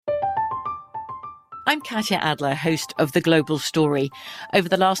I'm Katya Adler, host of The Global Story. Over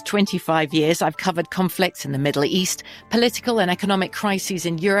the last 25 years, I've covered conflicts in the Middle East, political and economic crises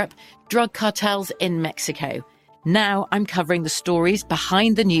in Europe, drug cartels in Mexico. Now I'm covering the stories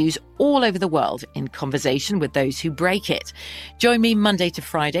behind the news all over the world in conversation with those who break it. Join me Monday to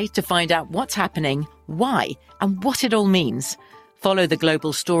Friday to find out what's happening, why, and what it all means. Follow The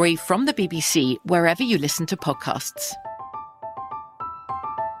Global Story from the BBC wherever you listen to podcasts.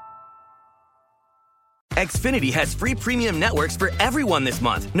 Xfinity has free premium networks for everyone this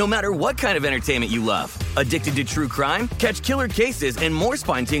month, no matter what kind of entertainment you love. Addicted to true crime? Catch killer cases and more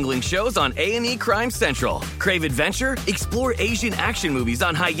spine-tingling shows on A&E Crime Central. Crave adventure? Explore Asian action movies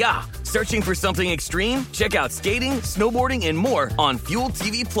on Hi-YAH. Searching for something extreme? Check out skating, snowboarding, and more on Fuel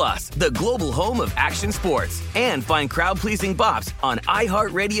TV Plus, the global home of action sports. And find crowd-pleasing bops on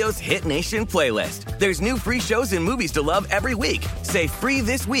iHeartRadio's Hit Nation playlist. There's new free shows and movies to love every week. Say free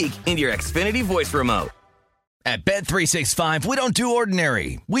this week in your Xfinity voice remote. At Bet365, we don't do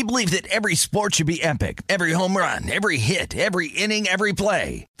ordinary. We believe that every sport should be epic. Every home run, every hit, every inning, every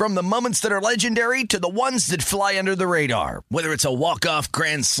play. From the moments that are legendary to the ones that fly under the radar. Whether it's a walk-off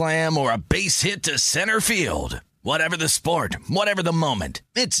grand slam or a base hit to center field. Whatever the sport, whatever the moment.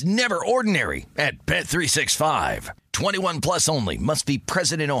 It's never ordinary at Bet365. 21 plus only. Must be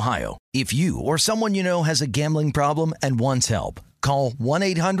present in Ohio. If you or someone you know has a gambling problem and wants help, call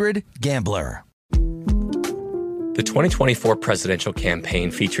 1-800-GAMBLER. The 2024 presidential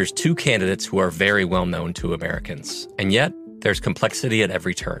campaign features two candidates who are very well known to Americans. And yet, there's complexity at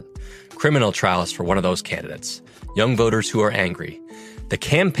every turn. Criminal trials for one of those candidates. Young voters who are angry. The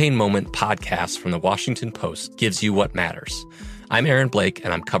Campaign Moment podcast from the Washington Post gives you what matters. I'm Aaron Blake,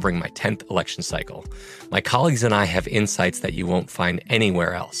 and I'm covering my 10th election cycle. My colleagues and I have insights that you won't find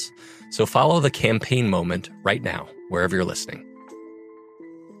anywhere else. So follow The Campaign Moment right now, wherever you're listening.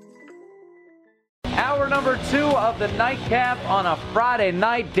 Hour number 2 of the Nightcap on a Friday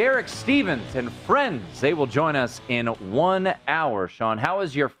night. Derek Stevens and friends, they will join us in 1 hour. Sean, how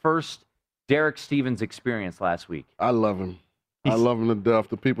was your first Derek Stevens experience last week? I love him. I love him to death.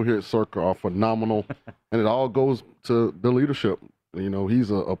 The people here at Circa are phenomenal, and it all goes to the leadership. You know,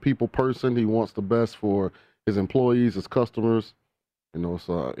 he's a people person. He wants the best for his employees, his customers. You know,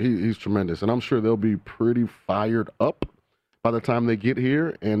 so he's tremendous, and I'm sure they'll be pretty fired up by the time they get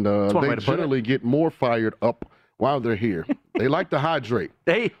here, and they generally get more fired up while they're here. They like to hydrate.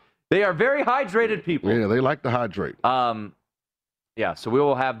 They are very hydrated people. Yeah, they like to hydrate. Yeah, so we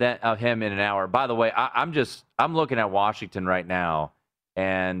will have that of him in an hour. By the way, I'm looking at Washington right now,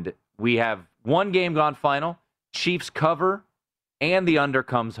 and we have one game gone final. Chiefs cover, and the under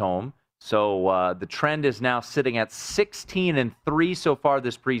comes home. So the trend is now sitting at 16-3 so far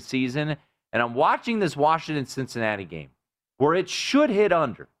this preseason, and I'm watching this Washington-Cincinnati game, where it should hit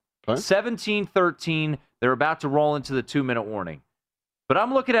under. Okay. 17-13. They're about to roll into the 2-minute warning. But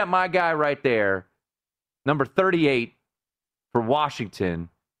I'm looking at my guy right there, number 38 for Washington,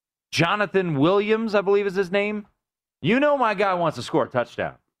 Jonathan Williams, I believe is his name. You know my guy wants to score a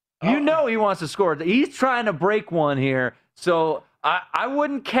touchdown. You know he wants to score. He's trying to break one here. So I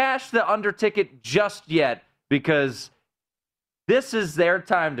wouldn't cash the under ticket just yet because this is their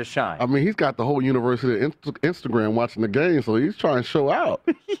time to shine. I mean, he's got the whole university of Instagram watching the game, so he's trying to show out.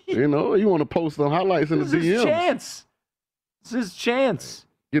 You know, you want to post some highlights in the DMs. This is his chance. This is his chance.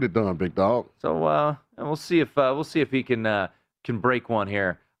 Get it done, big dog. So and we'll see if he can break one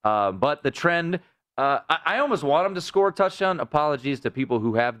here. But the trend, I almost want him to score a touchdown. Apologies to people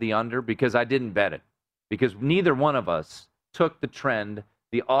who have the under because I didn't bet it because neither one of us took the trend,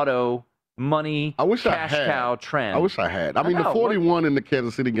 the auto money, cash cow trend. I wish I had. I mean, the 41 in the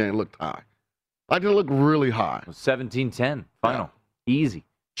Kansas City game looked high. Like, it looked really high. 17-10, final. Yeah. Easy.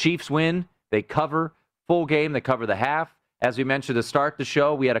 Chiefs win. They cover. Full game. They cover the half. As we mentioned to start the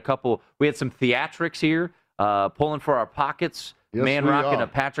show, we had some theatrics here, pulling for our pockets. Yes, Man rocking a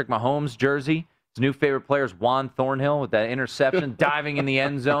Patrick Mahomes jersey. His new favorite player is Juan Thornhill with that interception, diving in the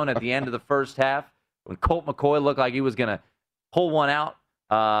end zone at the end of the first half when Colt McCoy looked like he was going to pull one out.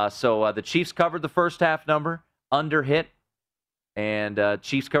 So the Chiefs covered the first half number, under hit, and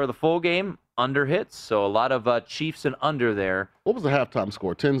Chiefs cover the full game, under hits. So a lot of Chiefs and under there. What was the halftime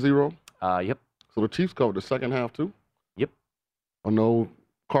score? 10-0? Yep. So the Chiefs covered the second half too? Yep. Oh, no,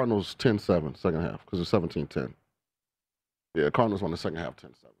 Cardinals 10-7 second half because it's 17-10. Yeah, Cardinals won the second half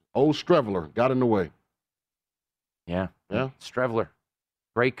 10-7. Old Streveler got in the way. Yeah. Yeah. Streveler.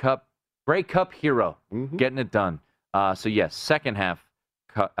 Grey Cup hero. Mm-hmm. Getting it done. So, yes, second half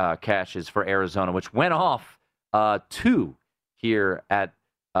cashes for Arizona, which went off 2 here at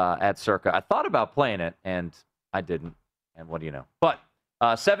Circa. I thought about playing it, and I didn't. And what do you know? But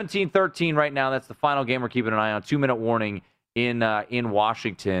 17-13 right now. That's the final game we're keeping an eye on. 2-minute warning in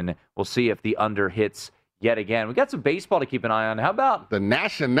Washington. We'll see if the under hits yet again. We got some baseball to keep an eye on. How about the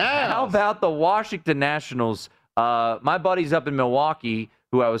Nationals? How about the Washington Nationals? My buddies up in Milwaukee,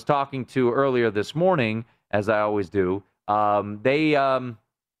 who I was talking to earlier this morning, as I always do, they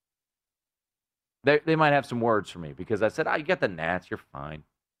might have some words for me because I said, you got the Nats. You're fine.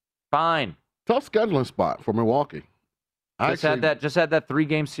 Fine. Tough scheduling spot for Milwaukee. Just had that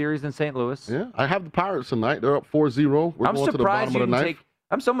 3-game series in St. Louis. Yeah, I have the Pirates tonight. They're up 4-0. We're going to the bottom of the ninth.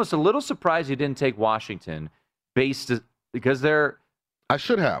 I'm almost a little surprised you didn't take Washington, because they're. I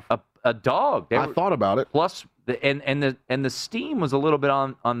should have a dog. I thought about it. Plus, the steam was a little bit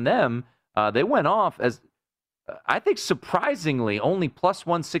on them. They went off as, I think, surprisingly only plus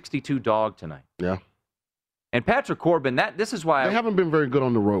 162 dog tonight. Yeah. And Patrick Corbin, this is why they haven't been very good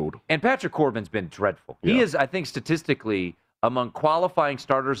on the road. And Patrick Corbin's been dreadful. Yeah. He is, I think, statistically among qualifying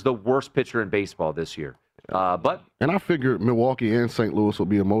starters, the worst pitcher in baseball this year. And I figured Milwaukee and St. Louis would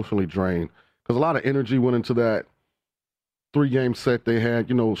be emotionally drained because a lot of energy went into that 3-game set they had.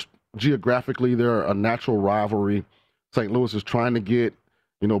 You know, geographically, they're a natural rivalry. St. Louis is trying to get,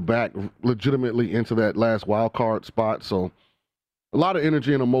 back legitimately into that last wild card spot. So a lot of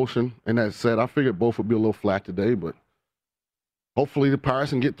energy and emotion in that set. I figured both would be a little flat today, but hopefully the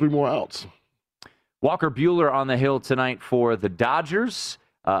Pirates can get 3 more outs. Walker Buehler on the hill tonight for the Dodgers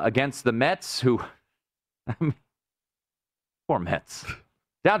against the Mets, who, poor Mets,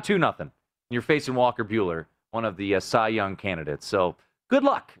 down 2-0. You're facing Walker Buehler, one of the Cy Young candidates. So good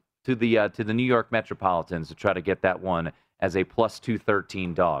luck to the New York Metropolitans to try to get that one as a plus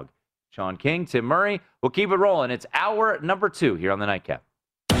 213 dog. Sean King, Tim Murray. We'll keep it rolling. It's hour number 2 here on the Nightcap.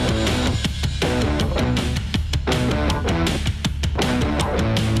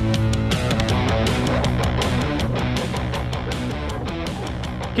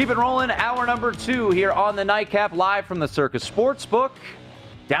 Keep it rolling. Hour number 2 here on the Nightcap, live from the Circus Sportsbook,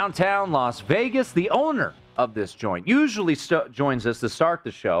 downtown Las Vegas. The owner of this joint usually joins us to start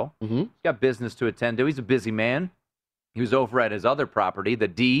the show. Mm-hmm. He's got business to attend to. He's a busy man. He was over at his other property, the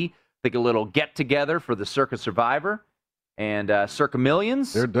D. I think a little get-together for the Circus Survivor and Circa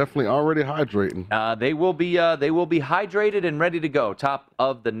Millions. They're definitely already hydrating. They will be hydrated and ready to go. Top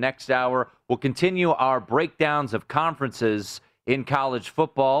of the next hour, we'll continue our breakdowns of conferences in college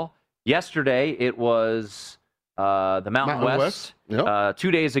football. Yesterday, it was the Mountain West. Yep.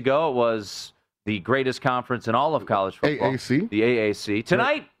 2 days ago, it was the greatest conference in all of college football. AAC. The AAC.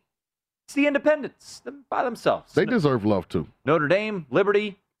 Tonight, it's the Independents by themselves. They deserve love, too. Notre Dame,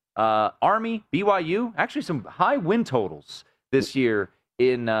 Liberty, Army, BYU. Actually, some high win totals this year.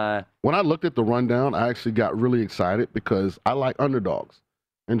 When I looked at the rundown, I actually got really excited because I like underdogs.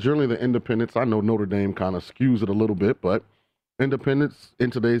 And generally the Independents, I know Notre Dame kind of skews it a little bit, but Independents in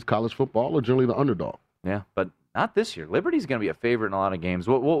today's college football are generally the underdog. Yeah, but not this year. Liberty's going to be a favorite in a lot of games.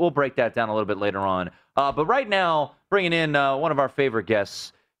 We'll break that down a little bit later on. But right now, bringing in one of our favorite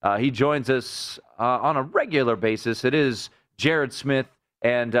guests. He joins us on a regular basis. It is Jared Smith.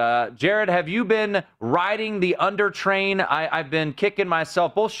 And Jared, have you been riding the under train? I've been kicking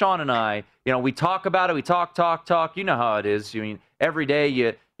myself. Both Sean and I, we talk about it. We talk. You know how it is. I mean, every day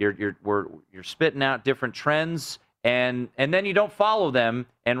you're spitting out different trends, and then you don't follow them.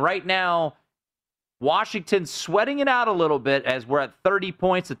 And right now, Washington's sweating it out a little bit as we're at 30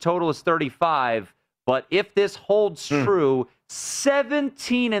 points. The total is 35. But if this holds true,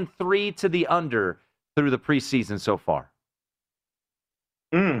 17-3 to the under through the preseason so far.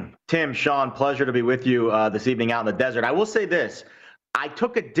 Tim, Sean, pleasure to be with you this evening out in the desert. I will say this. I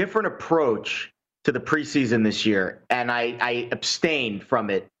took a different approach to the preseason this year, and I abstained from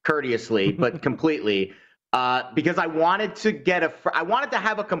it courteously, but completely, because I wanted to I wanted to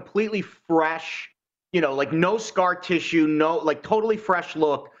have a completely fresh, like no scar tissue, no, like totally fresh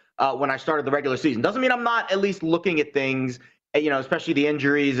look when I started the regular season. Doesn't mean I'm not at least looking at things, especially the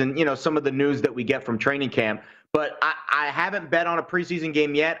injuries and, some of the news that we get from training camp. But I haven't bet on a preseason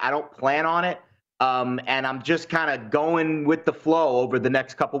game yet. I don't plan on it. And I'm just kind of going with the flow over the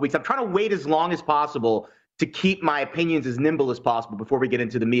next couple of weeks. I'm trying to wait as long as possible to keep my opinions as nimble as possible before we get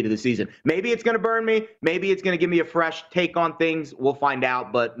into the meat of the season. Maybe it's going to burn me. Maybe it's going to give me a fresh take on things. We'll find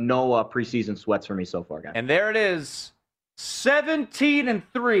out. But no preseason sweats for me so far, guys. And there it is,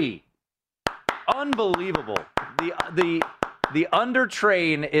 17-3. Unbelievable. The under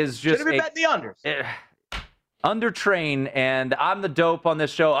train is just. Should have been betting the unders. Undertrain, and I'm the dope on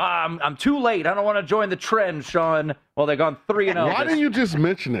this show. I'm too late. I don't want to join the trend, Sean. Well, they've gone 3-0. Why didn't you just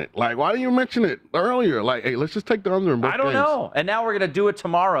mention it? Like, why didn't you mention it earlier? Like, hey, let's just take the under in both I don't games. know. And now we're going to do it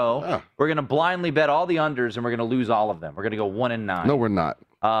tomorrow. Yeah. We're going to blindly bet all the unders, and we're going to lose all of them. We're going to go 1-9. No, we're not.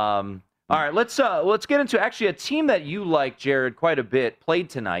 All right, let's get into actually a team that you like, Jared, quite a bit, played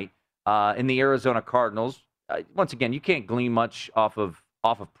tonight in the Arizona Cardinals. Once again, you can't glean much off of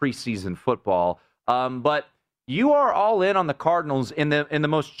preseason football, but you are all in on the Cardinals in the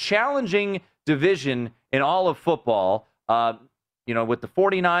most challenging division in all of football. With the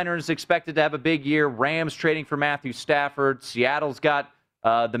 49ers expected to have a big year, Rams trading for Matthew Stafford, Seattle's got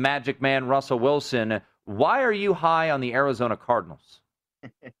the Magic Man Russell Wilson. Why are you high on the Arizona Cardinals?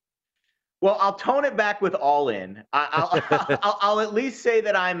 Well, I'll tone it back with all in. I'll at least say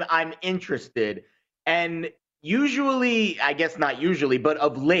that I'm interested. And usually, I guess not usually, but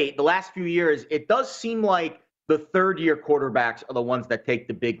of late, the last few years, it does seem like the third-year quarterbacks are the ones that take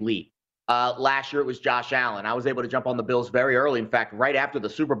the big leap. Last year, it was Josh Allen. I was able to jump on the Bills very early. In fact, right after the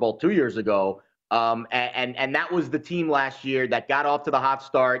Super Bowl 2 years ago. And that was the team last year that got off to the hot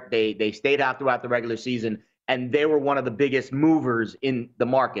start. They stayed out throughout the regular season, and they were one of the biggest movers in the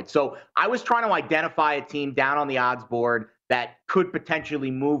market. So I was trying to identify a team down on the odds board that could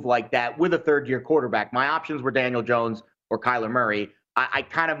potentially move like that with a third-year quarterback. My options were Daniel Jones or Kyler Murray. I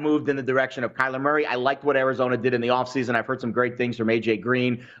kind of moved in the direction of Kyler Murray. I liked what Arizona did in the offseason. I've heard some great things from A.J.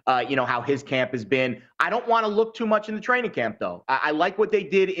 Green, how his camp has been. I don't want to look too much in the training camp, though. I like what they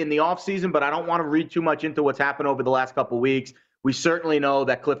did in the offseason, but I don't want to read too much into what's happened over the last couple of weeks. We certainly know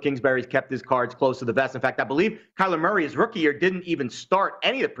that Cliff Kingsbury's kept his cards close to the vest. In fact, I believe Kyler Murray, his rookie year, didn't even start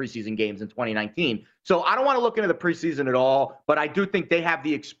any of the preseason games in 2019. So I don't want to look into the preseason at all, but I do think they have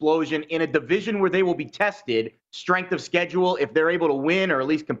the explosion in a division where they will be tested, strength of schedule. If they're able to win or at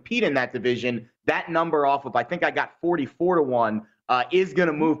least compete in that division, that number off of, I think I got 44-1, is going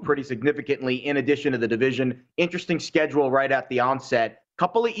to move pretty significantly in addition to the division. Interesting schedule right at the onset.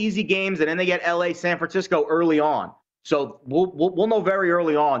 Couple of easy games, and then they get LA, San Francisco early on. So we'll know very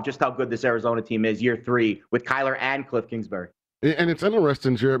early on just how good this Arizona team is year 3 with Kyler and Cliff Kingsbury. And it's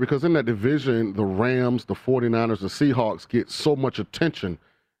interesting, Jared, because in that division, the Rams, the 49ers, the Seahawks get so much attention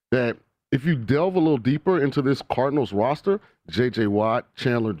that if you delve a little deeper into this Cardinals roster, J.J. Watt,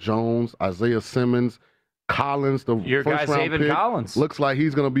 Chandler Jones, Isaiah Simmons, Collins, the your guy Zaven Collins, looks like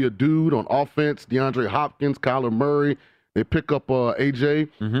he's going to be a dude on offense. DeAndre Hopkins, Kyler Murray. They pick up A.J.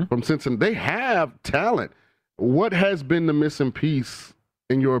 from Cincinnati. They have talent. What has been the missing piece,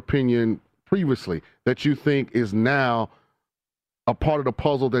 in your opinion, previously that you think is now a part of the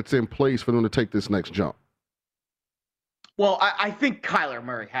puzzle that's in place for them to take this next jump? Well, I think Kyler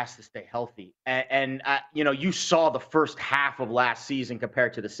Murray has to stay healthy. And you saw the first half of last season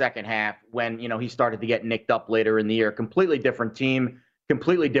compared to the second half when, he started to get nicked up later in the year. Completely different team,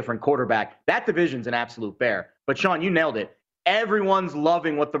 completely different quarterback. That division's an absolute bear. But, Sean, you nailed it. Everyone's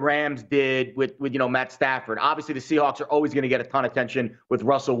loving what the Rams did with Matt Stafford. Obviously, the Seahawks are always going to get a ton of attention with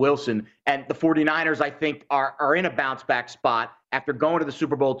Russell Wilson. And the 49ers, I think, are in a bounce-back spot after going to the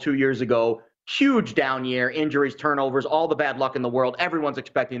Super Bowl 2 years ago. Huge down year, injuries, turnovers, all the bad luck in the world. Everyone's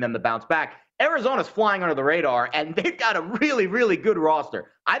expecting them to bounce back. Arizona's flying under the radar, and they've got a really, really good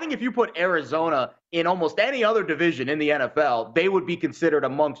roster. I think if you put Arizona in almost any other division in the NFL, they would be considered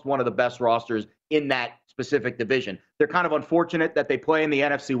amongst one of the best rosters in that specific division. They're kind of unfortunate that they play in the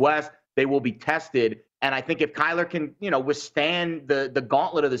NFC West. They will be tested. And I think if Kyler can, withstand the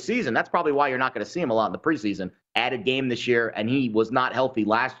gauntlet of the season, that's probably why you're not going to see him a lot in the preseason. Added game this year, and he was not healthy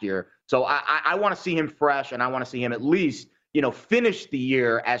last year. So I want to see him fresh, and I want to see him at least, finish the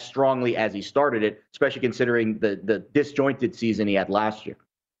year as strongly as he started it, especially considering the disjointed season he had last year.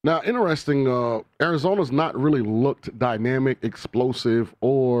 Now, interesting, Arizona's not really looked dynamic, explosive,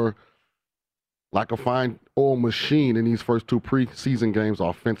 or like a fine oil machine in these first 2 preseason games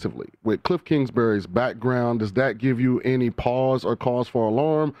offensively. With Cliff Kingsbury's background, does that give you any pause or cause for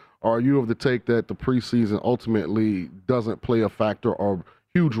alarm? Or are you of the take that the preseason ultimately doesn't play a factor or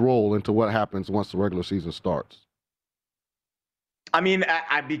huge role into what happens once the regular season starts? I mean,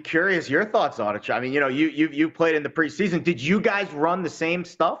 I'd be curious your thoughts on it. I mean, you played in the preseason. Did you guys run the same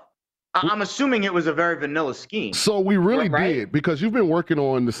stuff? I'm assuming it was a very vanilla scheme. So we really did, because you've been working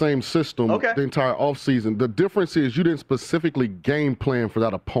on the same system the entire offseason. The difference is you didn't specifically game plan for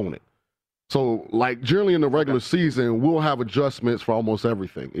that opponent. So, like, generally in the regular season, we'll have adjustments for almost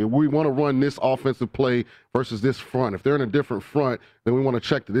everything. If we want to run this offensive play versus this front, if they're in a different front, then we want to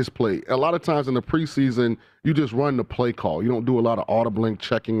check this play. A lot of times in the preseason, you just run the play call. You don't do a lot of audibling,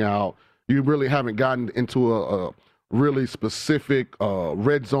 checking out. You really haven't gotten into a really specific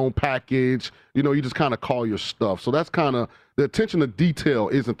red zone package. You just kind of call your stuff. So that's kind of the attention to detail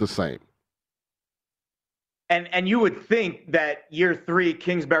isn't the same. And you would think that year 3,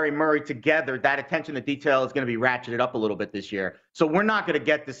 Kingsbury, Murray together, that attention to detail is going to be ratcheted up a little bit this year. So we're not going to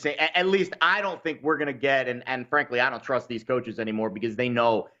get the same. At least I don't think we're going to get, and frankly, I don't trust these coaches anymore because they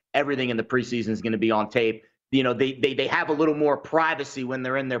know everything in the preseason is going to be on tape. They have a little more privacy when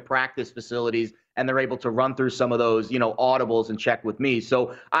they're in their practice facilities and they're able to run through some of those, audibles and check with me.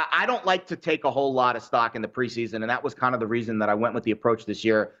 So I don't like to take a whole lot of stock in the preseason. And that was kind of the reason that I went with the approach this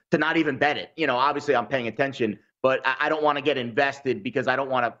year to not even bet it. Obviously I'm paying attention, but I don't want to get invested because I don't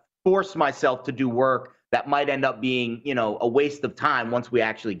want to force myself to do work that might end up being, a waste of time once we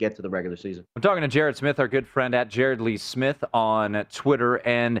actually get to the regular season. I'm talking to Jared Smith, our good friend at Jared Lee Smith on Twitter.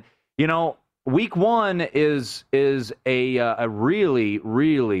 And, Week 1 is a really,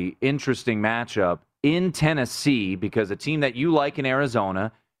 really interesting matchup in Tennessee because a team that you like in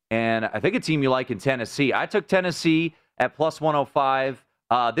Arizona and I think a team you like in Tennessee. I took Tennessee at plus 105.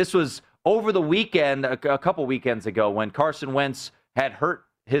 This was over the weekend, a couple weekends ago when Carson Wentz had hurt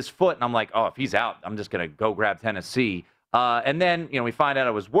his foot. And I'm like, if he's out, I'm just going to go grab Tennessee. And then, we find out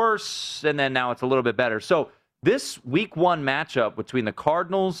it was worse. And then now it's a little bit better. So this Week 1 matchup between the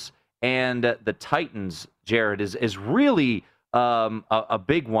Cardinals and the Titans, Jared, is really a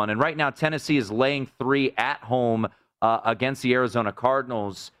big one. And right now, Tennessee is laying 3 at home against the Arizona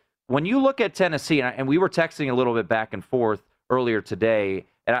Cardinals. When you look at Tennessee, and we were texting a little bit back and forth earlier today,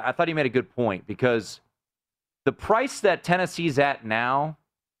 and I thought he made a good point because the price that Tennessee's at now,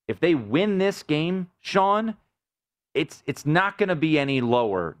 if they win this game, Sean, it's not going to be any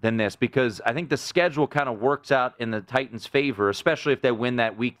lower than this because I think the schedule kind of works out in the Titans' favor, especially if they win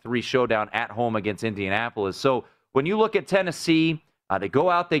that Week 3 showdown at home against Indianapolis. So when you look at Tennessee, they go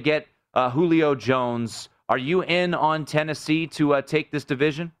out, they get Julio Jones. Are you in on Tennessee to take this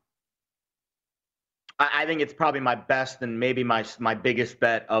division? I think it's probably my best and maybe my biggest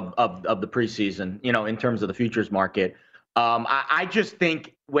bet of the preseason, in terms of the futures market. I just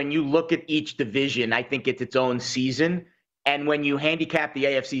think when you look at each division, I think it's its own season. And when you handicap the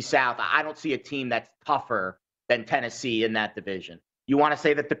AFC South, I don't see a team that's tougher than Tennessee in that division. You want to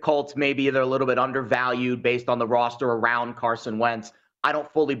say that the Colts, maybe they're a little bit undervalued based on the roster around Carson Wentz. I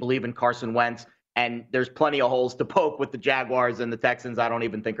don't fully believe in Carson Wentz. And there's plenty of holes to poke with the Jaguars and the Texans I don't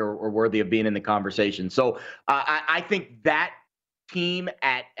even think are worthy of being in the conversation. So I think that team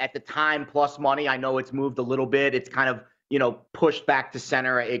at the time plus money, I know it's moved a little bit. It's kind of, pushed back to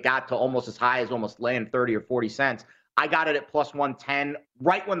center. It got to almost as high as almost laying 30 or 40 cents. I got it at plus 110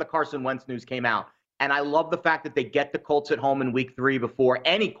 right when the Carson Wentz news came out. And I love the fact that they get the Colts at home in Week 3 before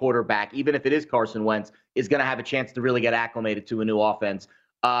any quarterback, even if it is Carson Wentz, is going to have a chance to really get acclimated to a new offense.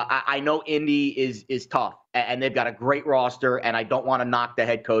 I know Indy is tough, and they've got a great roster, and I don't want to knock the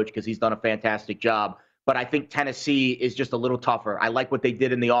head coach because he's done a fantastic job. But I think Tennessee is just a little tougher. I like what they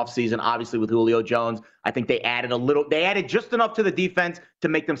did in the offseason, obviously, with Julio Jones. I think they added just enough to the defense to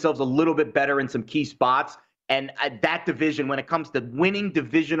make themselves a little bit better in some key spots. And that division, when it comes to winning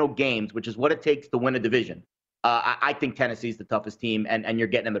divisional games, which is what it takes to win a division, I think Tennessee's the toughest team, and you're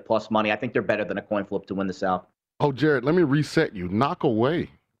getting them at plus money. I think they're better than a coin flip to win the South. Oh, Jared, let me reset you. Knock away.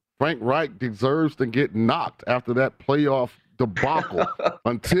 Frank Reich deserves to get knocked after that playoff debacle.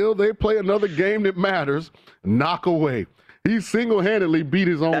 Until they play another game that matters, knock away. He single-handedly beat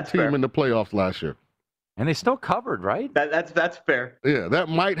his own team in the playoffs last year. And they still covered, right? That's fair. Yeah, that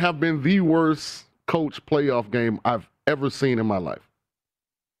might have been the worst coach playoff game I've ever seen in my life.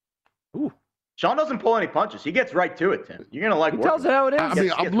 Ooh. Sean doesn't pull any punches. He gets right to it, Tim. You're gonna like. He tells it how it is. I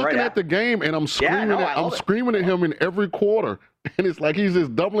mean, I'm looking at the game and I'm screaming. I'm screaming at him in every quarter, and it's like he's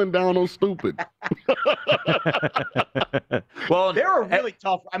just doubling down on stupid. Well, they're a really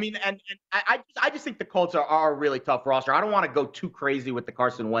tough. I mean, and I just think the Colts are a really tough roster. I don't want to go too crazy with the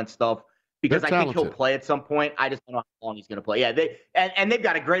Carson Wentz stuff because I think he'll play at some point. I just don't know how long he's going to play. Yeah, they've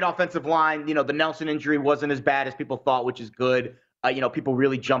got a great offensive line. The Nelson injury wasn't as bad as people thought, which is good. People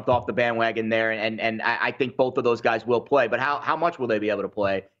really jumped off the bandwagon there, and I think both of those guys will play. But how much will they be able to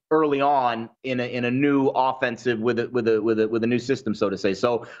play early on in a new offensive with a new system, so to say?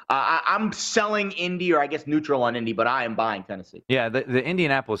 So I'm selling Indy, or I guess neutral on Indy, but I am buying Tennessee. Yeah, the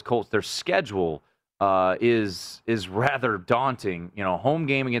Indianapolis Colts, their schedule is rather daunting. Home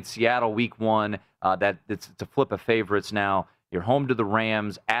game against Seattle Week 1. It's a flip of favorites now. You're home to the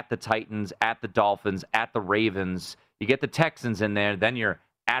Rams, at the Titans, at the Dolphins, at the Ravens. You get the Texans in there, then you're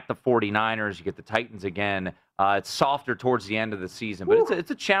at the 49ers. You get the Titans again. It's softer towards the end of the season, but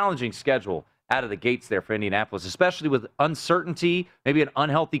it's a challenging schedule out of the gates there for Indianapolis, especially with uncertainty, maybe an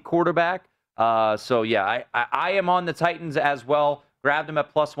unhealthy quarterback. So, yeah, I am on the Titans as well. Grabbed them at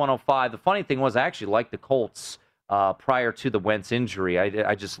plus 105. The funny thing was I actually liked the Colts prior to the Wentz injury.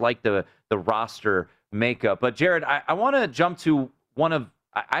 I just like the roster makeup. But, Jared, I want to jump to one of,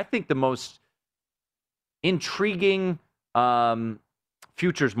 I think, the most intriguing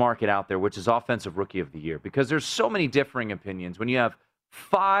futures market out there, which is Offensive Rookie of the Year, because there's so many differing opinions. When you have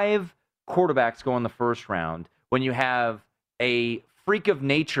 5 quarterbacks go in the first round, when you have a freak of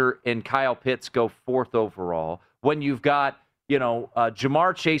nature in Kyle Pitts go 4th overall, when you've got,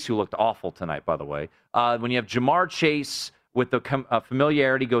 Jamar Chase, who looked awful tonight, by the way, when you have Jamar Chase with the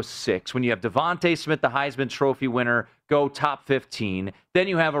familiarity go 6, when you have Devontae Smith, the Heisman Trophy winner, go top 15, then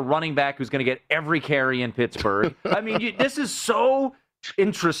you have a running back who's going to get every carry in Pittsburgh. I mean, this is so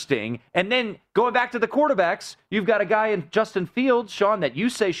interesting. And then going back to the quarterbacks, you've got a guy in Justin Fields, Sean, that you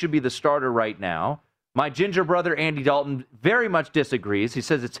say should be the starter right now. My ginger brother, Andy Dalton, very much disagrees. He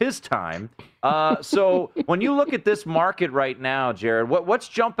says it's his time. So when you look at this market right now, Jared, what's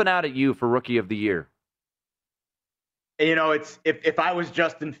jumping out at you for Rookie of the Year? It's if I was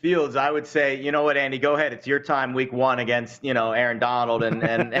Justin Fields, I would say, you know what, Andy, go ahead. It's your time week 1 against, Aaron Donald and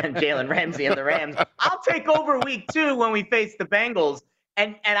Jalen Ramsey and the Rams. I'll take over week 2 when we face the Bengals.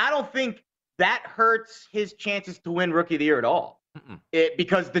 And I don't think that hurts his chances to win Rookie of the Year at all.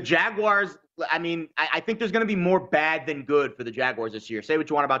 Because the Jaguars, I think there's going to be more bad than good for the Jaguars this year. Say what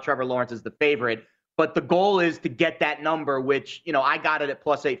you want about Trevor Lawrence as the favorite, but the goal is to get that number, which, I got it at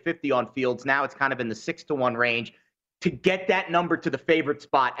plus 850 on Fields. Now it's kind of in the 6-1 range, to get that number to the favorite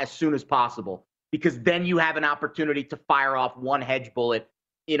spot as soon as possible, because then you have an opportunity to fire off one hedge bullet,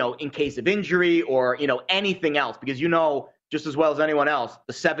 in case of injury or, anything else, because just as well as anyone else,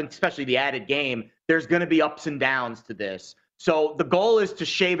 the 7th, especially the added game, there's going to be ups and downs to this. So the goal is to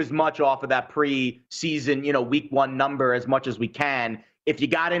shave as much off of that pre-season, week 1 number as much as we can. If you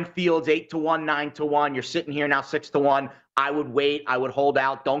got in Fields 8-1, 9-1, you're sitting here now 6-1. I would wait. I would hold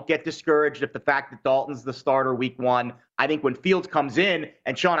out. Don't get discouraged if the fact that Dalton's the starter week 1. I think when Fields comes in,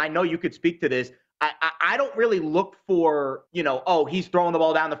 and Sean, I know you could speak to this, I don't really look for, he's throwing the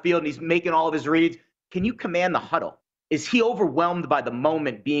ball down the field and he's making all of his reads. Can you command the huddle? Is he overwhelmed by the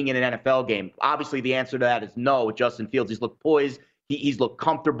moment being in an NFL game? Obviously, the answer to that is no. With Justin Fields, he's looked poised. He's looked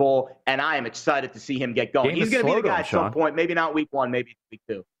comfortable, and I am excited to see him get going. He's going to be the guy at some point, maybe not week 1, maybe week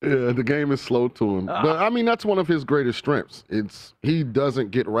 2. Yeah, the game is slow to him. But, that's one of his greatest strengths. He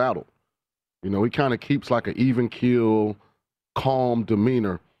doesn't get rattled. He kind of keeps like an even keel, calm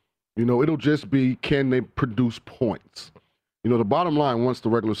demeanor. It'll just be, can they produce points? The bottom line once the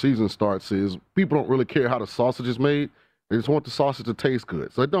regular season starts is people don't really care how the sausage is made. They just want the sausage to taste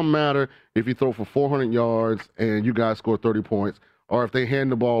good. So it doesn't matter if you throw for 400 yards and you guys score 30 points, or if they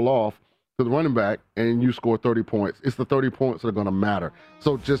hand the ball off to the running back and you score 30 points. It's the 30 points that are going to matter.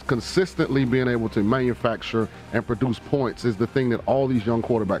 So just consistently being able to manufacture and produce points is the thing that all these young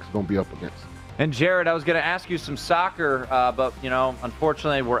quarterbacks are going to be up against. And, Jared, I was going to ask you some soccer, but,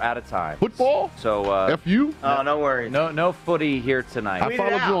 unfortunately, we're out of time. Football? So, F you? Oh, no worries. No footy here tonight. I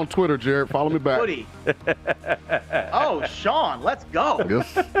followed you on Twitter, Jared. Follow me back. Footy. Oh, Sean, let's go.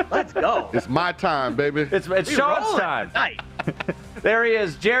 Yes. Let's go. It's my time, baby. It's Sean's time. There he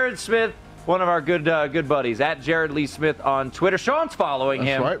is, Jared Smith, one of our good buddies, at Jared Lee Smith on Twitter. Sean's following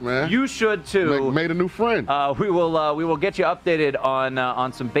him. That's right, man. You should too. Made a new friend. We will get you updated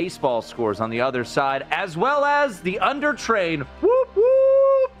on some baseball scores on the other side, as well as the under train. Whoop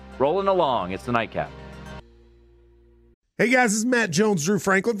whoop, rolling along. It's the Nightcap. Hey guys, this is Matt Jones, Drew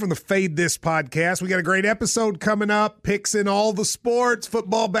Franklin from the Fade This podcast. We got a great episode coming up. Picks in all the sports,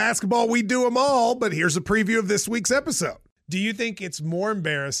 football, basketball, we do them all. But here's a preview of this week's episode. Do you think it's more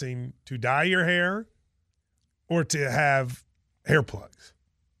embarrassing to dye your hair or to have hair plugs?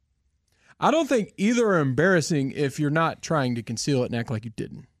 I don't think either are embarrassing if you're not trying to conceal it and act like you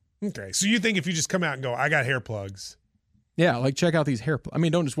didn't. Okay, so you think if you just come out and go, I got hair plugs. Yeah, like check out these hair plugs. I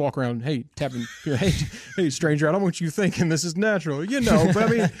mean, don't just walk around, hey, tapping, hey, stranger, I don't want you thinking this is natural. But I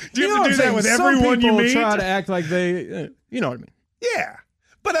mean, do you have to do that with everyone you meet? Try to act like they, you know what I mean? Yeah.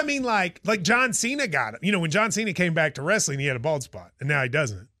 But I mean, like John Cena got it. When John Cena came back to wrestling, he had a bald spot, and now he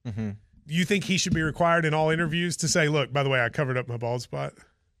doesn't. Mm-hmm. Do you think he should be required in all interviews to say, look, by the way, I covered up my bald spot?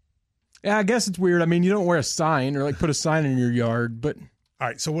 Yeah, I guess it's weird. I mean, you don't wear a sign or put a sign in your yard, but. All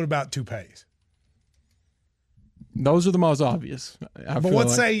right, so what about toupees? Those are the most obvious. But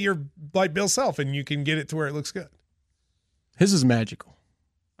let's say you're like Bill Self and you can get it to where it looks good. His is magical.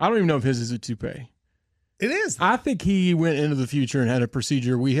 I don't even know if his is a toupee. It is. I think he went into the future and had a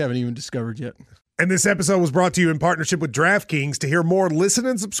procedure we haven't even discovered yet. And this episode was brought to you in partnership with DraftKings. To hear more, listen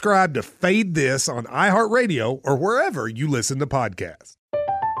and subscribe to Fade This on iHeartRadio or wherever you listen to podcasts.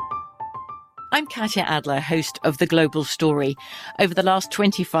 I'm Katya Adler, host of The Global Story. Over the last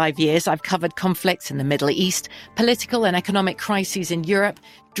 25 years, I've covered conflicts in the Middle East, political and economic crises in Europe,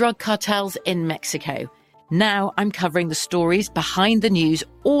 drug cartels in Mexico. Now I'm covering the stories behind the news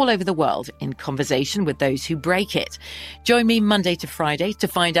all over the world in conversation with those who break it. Join me Monday to Friday to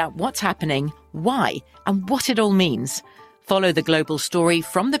find out what's happening, why, and what it all means. Follow The Global Story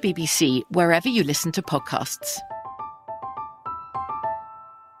from the BBC wherever you listen to podcasts.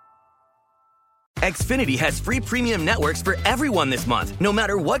 Xfinity has free premium networks for everyone this month, no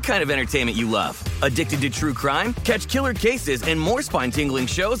matter what kind of entertainment you love. Addicted to true crime? Catch killer cases and more spine-tingling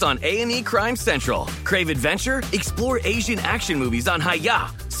shows on A&E Crime Central. Crave adventure? Explore Asian action movies on Hayya.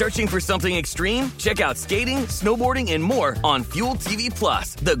 Searching for something extreme? Check out skating, snowboarding, and more on Fuel TV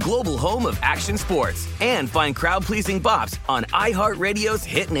Plus, the global home of action sports. And find crowd-pleasing bops on iHeartRadio's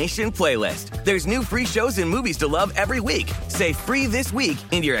Hit Nation playlist. There's new free shows and movies to love every week. Say free this week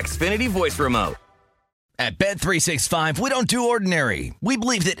in your Xfinity voice remote. At Bet365, we don't do ordinary. We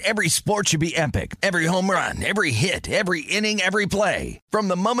believe that every sport should be epic. Every home run, every hit, every inning, every play. From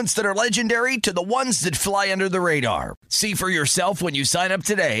the moments that are legendary to the ones that fly under the radar. See for yourself when you sign up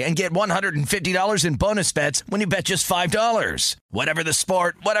today and get $150 in bonus bets when you bet just $5. Whatever the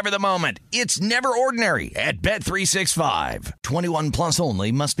sport, whatever the moment, it's never ordinary at Bet365. 21 plus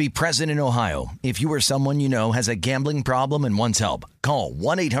only. Must be present in Ohio. If you or someone you know has a gambling problem and wants help, call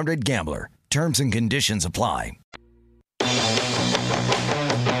 1-800-GAMBLER. Terms and conditions apply.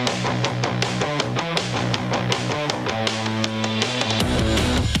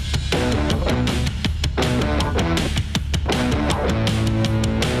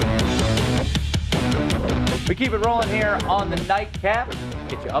 We keep it rolling here on the Nightcap.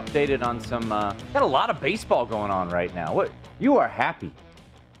 Get you updated on some. Got a lot of baseball going on right now. What? You are happy.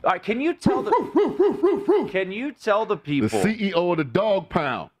 All right, can you tell the people? The CEO of the Dog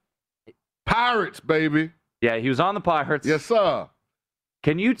Pound. Pirates, baby. Yeah, he was on the Pirates. Yes, sir.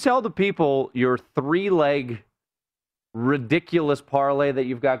 Can you tell the people your 3-leg ridiculous parlay that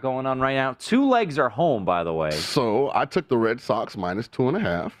you've got going on right now? 2 legs are home, by the way. So I took the Red Sox minus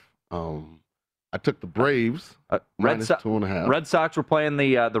 2.5. I took the Braves minus 2.5. Red Sox were playing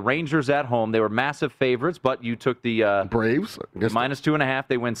the Rangers at home. They were massive favorites, but you took the Braves minus 2.5.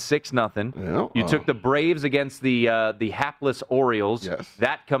 They win 6-0. Yeah, you took the Braves against the hapless Orioles. Yes.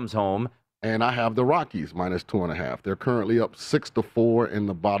 That comes home. And I have the Rockies minus 2.5. They're currently up 6-4 in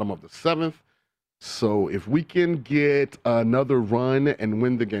the bottom of the 7th. So if we can get another run and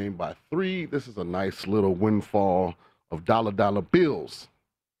win the game by 3, this is a nice little windfall of dollar bills.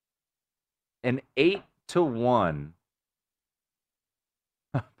 An 8-1.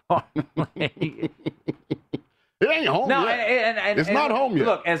 It ain't home yet. It's not home yet.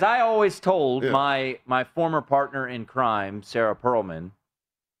 Look, as I always told my former partner in crime, Sarah Perlman,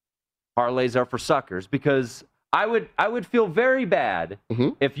 parlays are for suckers, because I would feel very bad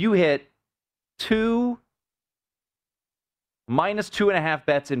if you hit 2 minus 2.5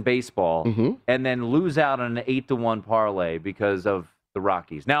 bets in baseball and then lose out on an 8-1 parlay because of the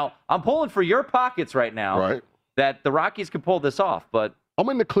Rockies. Now, I'm pulling for your pockets right now that the Rockies could pull this off, but I'm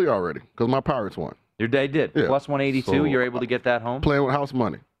in the clear already because my Pirates won. Your day did. Yeah. Plus 182, so you're able to get that home? Playing with house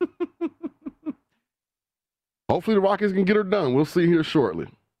money. Hopefully the Rockies can get her done. We'll see here shortly.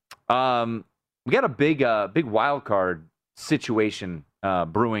 We got a big wild card situation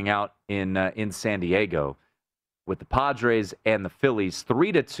brewing out in San Diego with the Padres and the Phillies.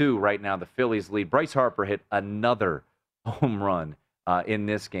 3-2 right now. The Phillies lead. Bryce Harper hit another home run in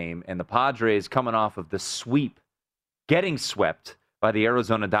this game, and the Padres coming off of the sweep, getting swept by the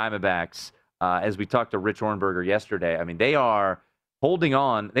Arizona Diamondbacks. As we talked to Rich Ornberger yesterday, I mean, they are holding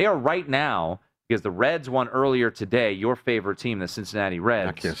on. They are right now, because the Reds won earlier today, your favorite team, the Cincinnati Reds.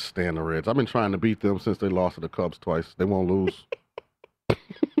 I can't stand the Reds. I've been trying to beat them since they lost to the Cubs twice. They won't lose.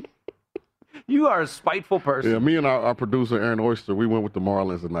 You are a spiteful person. Yeah, me and our producer, Aaron Oyster, we went with the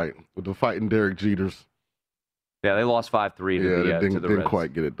Marlins tonight with the fighting Derek Jeters. Yeah, they lost 5-3 to the Reds. Didn't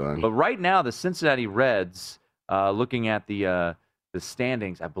quite get it done. But right now, the Cincinnati Reds, looking at the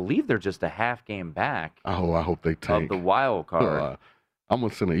standings, I believe they're just a half game back. Oh, I hope they tank. Of the wild card. I'm going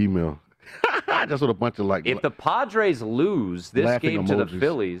to send an email. Just with a bunch of If the Padres lose this game to the emojis.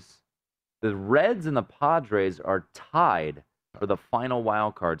 Phillies, the Reds and the Padres are tied for the final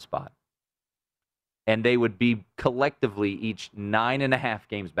wild card spot. And they would be collectively each 9.5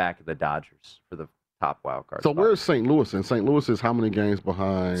 games back of the Dodgers for the top wild card So spot. where's St. Louis? And St. Louis is how many games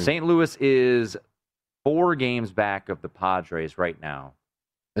behind? St. Louis is 4 games back of the Padres right now.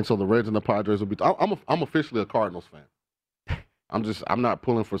 And so the Reds and the Padres will be. I'm officially a Cardinals fan. I'm not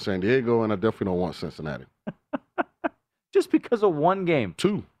pulling for San Diego, and I definitely don't want Cincinnati. Just because of one game.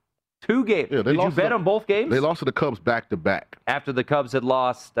 2. 2 games. Yeah, Did you bet on both games? They lost to the Cubs back-to-back. After the Cubs had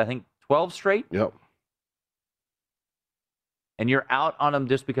lost, I think, 12 straight? Yep. And you're out on them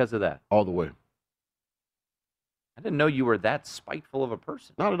just because of that? All the way. I didn't know you were that spiteful of a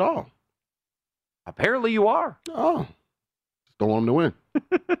person. Not at all. Apparently you are. Oh. Just don't want them to win.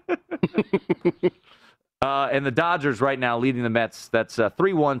 And the Dodgers right now leading the Mets. That's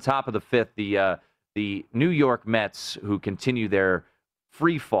 3-1, top of the 5th. The New York Mets, who continue their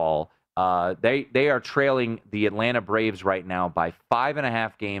free fall, they are trailing the Atlanta Braves right now by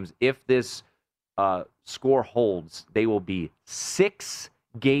 5.5 games. If this score holds, they will be 6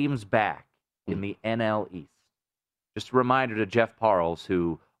 games back in the NL East. Just a reminder to Jeff Parles,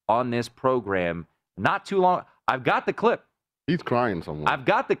 who on this program not too long. I've got the clip. He's crying somewhere. I've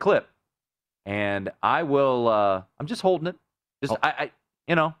got the clip. And I will, I'm just holding it. Just,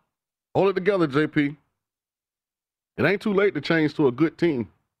 Hold it together, JP. It ain't too late to change to a good team.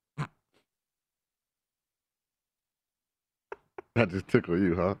 That just tickled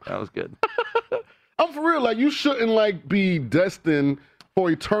you, huh? That was good. I'm for real. Like, you shouldn't, be destined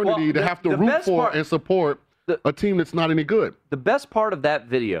for eternity to have to root for and support a team that's not any good. The best part of that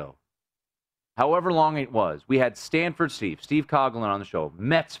video, however long it was, we had Stanford Steve Coughlin on the show,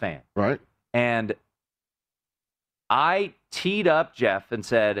 Mets fan. Right. And I teed up Jeff and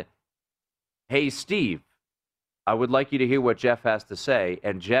said, hey, Steve, I would like you to hear what Jeff has to say.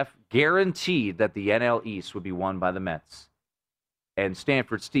 And Jeff guaranteed that the NL East would be won by the Mets. And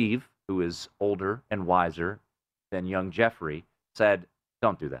Stanford Steve, who is older and wiser than young Jeffrey, said,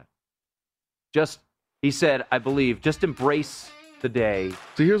 don't do that. He said, I believe, just embrace the day.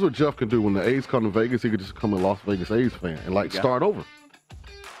 See, here's what Jeff can do. When the A's come to Vegas, he could just become a Las Vegas A's fan and, start over.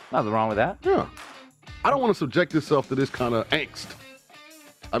 Nothing wrong with that. Yeah. I don't want to subject yourself to this kind of angst.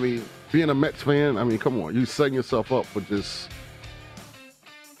 I mean, being a Mets fan, come on. You're setting yourself up for just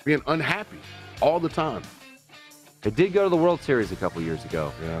being unhappy all the time. It did go to the World Series a couple years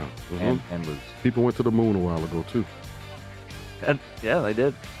ago. Yeah. And lose. People went to the moon a while ago, too. Yeah, they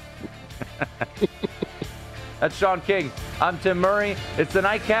did. That's Sean King. I'm Tim Murray. It's the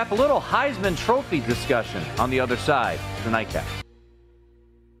Nightcap. A little Heisman Trophy discussion on the other side. The Nightcap.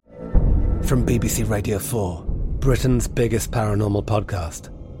 From BBC Radio 4, Britain's biggest paranormal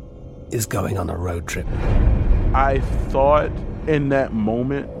podcast is going on a road trip. I thought in that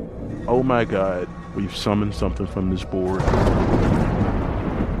moment, oh my God, we've summoned something from this board.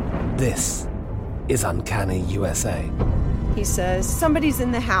 This is Uncanny USA. He says, somebody's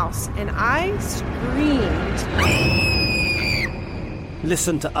in the house, and I screamed.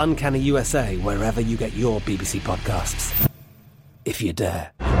 Listen to Uncanny USA wherever you get your BBC podcasts, if you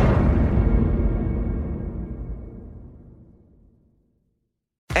dare.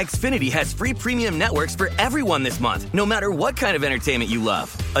 Xfinity has free premium networks for everyone this month, no matter what kind of entertainment you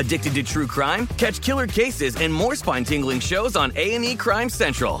love. Addicted to true crime? Catch killer cases and more spine-tingling shows on A&E Crime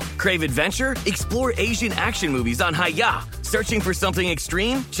Central. Crave adventure? Explore Asian action movies on Hi-Ya. Searching for something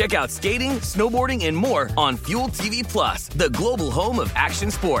extreme? Check out skating, snowboarding, and more on Fuel TV Plus, the global home of action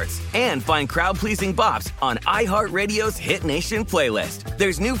sports. And find crowd-pleasing bops on iHeartRadio's Hit Nation playlist.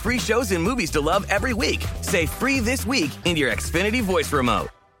 There's new free shows and movies to love every week. Say free this week in your Xfinity voice remote.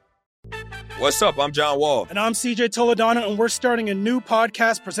 What's up? I'm John Wall. And I'm CJ Toledano, and we're starting a new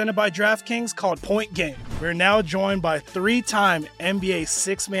podcast presented by DraftKings called Point Game. We're now joined by 3-time NBA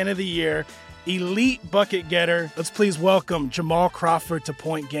Sixth Man of the Year, elite bucket getter. Let's please welcome Jamal Crawford to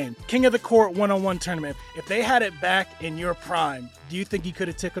Point Game. King of the Court one-on-one tournament. If they had it back in your prime, do you think you could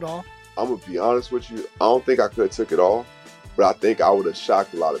have took it all? I'm going to be honest with you. I don't think I could have took it all, but I think I would have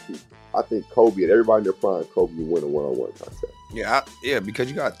shocked a lot of people. I think Kobe and everybody in their prime, Kobe would win a one-on-one contest. Yeah, because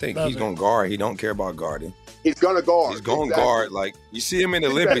you got to think he's going to guard. He don't care about guarding. He's going to guard. He's going to guard. Like, you see him in the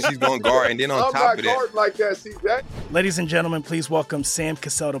Olympics, he's going to guard. And then on top of that. I'm not guarding like that, see that? Ladies and gentlemen, please welcome Sam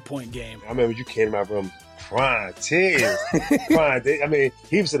Cassell to Point Game. I remember you came out from prime 10.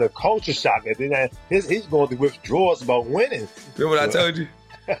 He was in a culture shock. And then he's going through withdrawals about winning. Remember what I told you?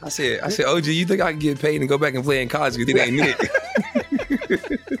 I said, OG, you think I can get paid and go back and play in college because it ain't it?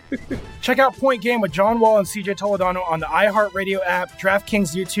 Check out Point Game with John Wall and CJ Toledano on the iHeartRadio app,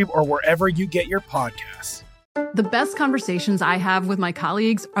 DraftKings YouTube, or wherever you get your podcasts. The best conversations I have with my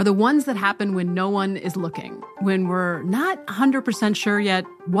colleagues are the ones that happen when no one is looking, when we're not 100% sure yet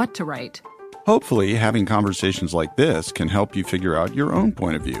what to write. Hopefully, having conversations like this can help you figure out your own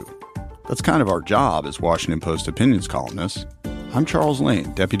point of view. That's kind of our job as Washington Post opinions columnists. I'm Charles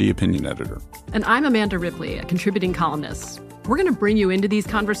Lane, Deputy Opinion Editor. And I'm Amanda Ripley, a contributing columnist. We're going to bring you into these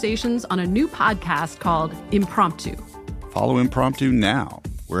conversations on a new podcast called Impromptu. Follow Impromptu now,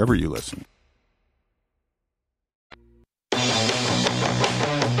 wherever you listen.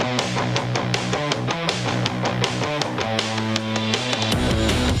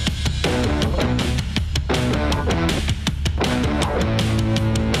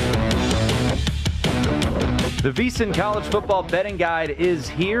 The VSiN College Football Betting Guide is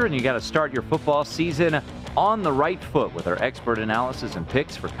here, and you got to start your football season on the right foot with our expert analysis and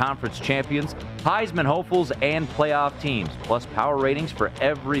picks for conference champions, Heisman hopefuls, and playoff teams, plus power ratings for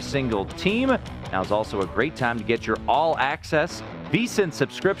every single team. Now is also a great time to get your all-access VSiN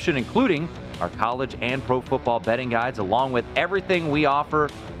subscription, including our college and pro football betting guides, along with everything we offer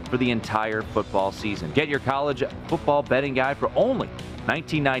for the entire football season. Get your college football betting guide for only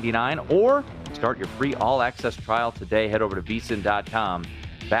 $19.99, or start your free all-access trial today. Head over to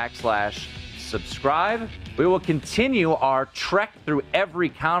vsin.com/subscribe. We will continue our trek through every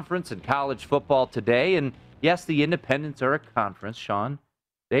conference in college football today. And yes, the independents are a conference, Sean.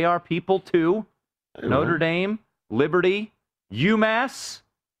 They are people too. Notre Dame, Liberty, UMass.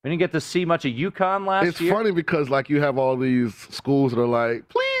 We didn't get to see much of UConn last year. It's funny because, like, you have all these schools that are like,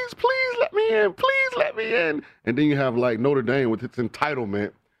 please let me in, please let me in. And then you have, like, Notre Dame with its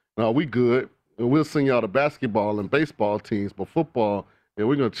entitlement. We good. And we'll send y'all the basketball and baseball teams, but football, and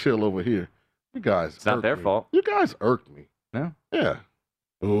we're going to chill over here. You guys It's not their fault. You guys irk me. No? Yeah.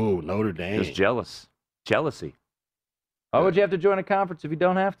 Oh, Notre Dame. Just jealous. Jealousy. Why would you have to join a conference if you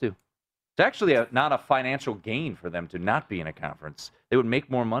don't have to? It's actually not a financial gain for them to not be in a conference. They would make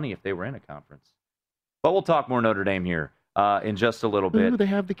more money if they were in a conference. But we'll talk more Notre Dame here in just a little bit. Ooh, they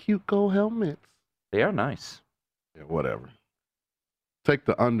have the cute gold helmets. They are nice. Yeah, whatever. Take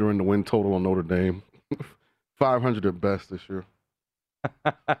the under in the win total on Notre Dame. 500 at best this year.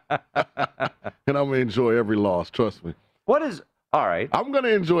 And I'm going to enjoy every loss. Trust me. All right. I'm going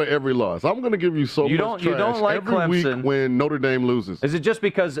to enjoy every loss. I'm going to give you so much trash you don't like every Clemson week when Notre Dame loses. Is it just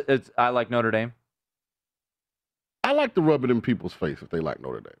because I like Notre Dame? I like to rub it in people's face if they like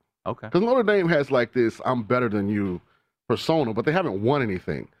Notre Dame. Okay. Because Notre Dame has like this I'm better than you persona, but they haven't won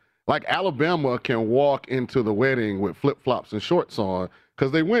anything. Like Alabama can walk into the wedding with flip-flops and shorts on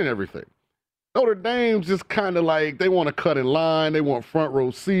because they win everything. Notre Dame's just kind of like they want to cut in line. They want front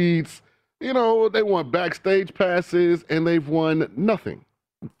row seats. You know, they want backstage passes, and they've won nothing.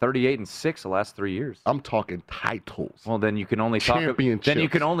 38-6 the last 3 years. I'm talking titles. Well, then you can only talk. Championships. Then you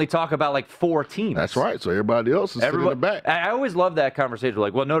can only talk about like 4 teams. That's right. So everybody else is sitting in the back. I always love that conversation.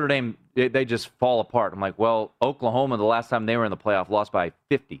 Like, well, Notre Dame, they just fall apart. I'm like, well, Oklahoma, the last time they were in the playoff, lost by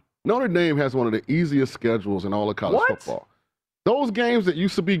 50. Notre Dame has one of the easiest schedules in all of college football. Those games that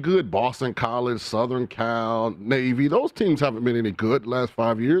used to be good, Boston College, Southern Cal, Navy, those teams haven't been any good the last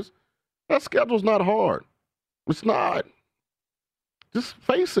 5 years. That schedule's not hard. It's not. Just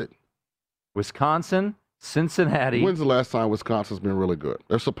face it. Wisconsin, Cincinnati. When's the last time Wisconsin's been really good?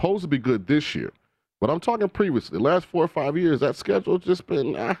 They're supposed to be good this year. But I'm talking previously. The last 4 or 5 years, that schedule's just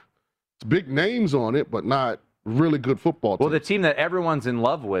been, it's big names on it, but not really good football team. Well, the team that everyone's in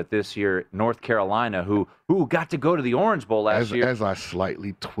love with this year, North Carolina, who got to go to the Orange Bowl last year. As I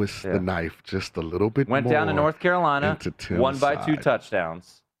slightly twist the knife just a little bit Went more. down to North Carolina, won by side. 2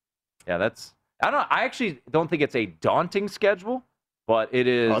 touchdowns. Yeah, I don't know. I actually don't think it's a daunting schedule, but it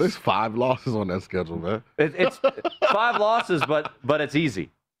is. Oh, there's 5 losses on that schedule, man. It's 5 losses, but it's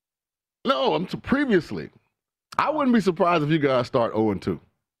easy. No, previously. I wouldn't be surprised if you guys start 0-2.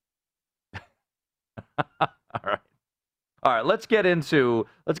 All right. Let's get into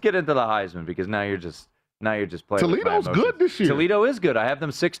the Heisman because now you're just playing. Toledo's good this year. Toledo is good. I have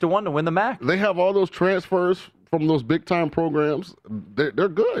them 6-1 to win the MAC. They have all those transfers from those big time programs. They're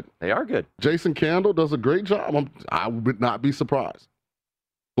good. They are good. Jason Candle does a great job. I would not be surprised.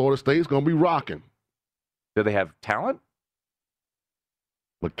 Florida State's going to be rocking. Do they have talent?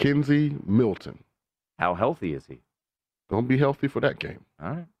 Mackenzie Milton. How healthy is he? Going to be healthy for that game.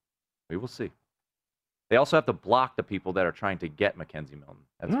 All right. We will see. They also have to block the people that are trying to get Mackenzie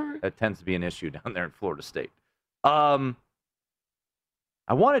Milton. That tends to be an issue down there in Florida State. I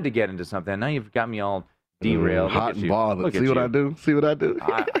wanted to get into something. Now you've got me all derailed. Hot and bothered. See what I do? See what I do?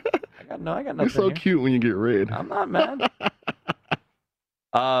 I got nothing. You're so here. cute when you get red. I'm not mad.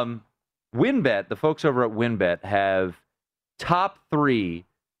 WynnBET, the folks over at WynnBET have top 3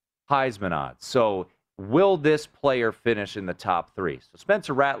 Heisman odds. So will this player finish in the top 3? So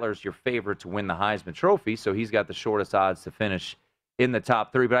Spencer Rattler's your favorite to win the Heisman Trophy, so he's got the shortest odds to finish in the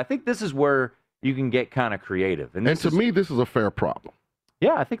top 3. But I think this is where you can get kind of creative. And to me, this is a fair problem.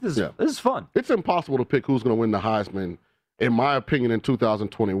 Yeah, I think this is fun. It's impossible to pick who's going to win the Heisman, in my opinion, in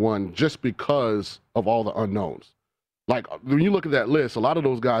 2021, just because of all the unknowns. Like, when you look at that list, a lot of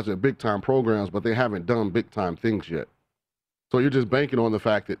those guys are big-time programs, but they haven't done big-time things yet. So you're just banking on the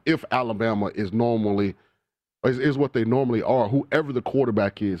fact that if Alabama is what they normally are, whoever the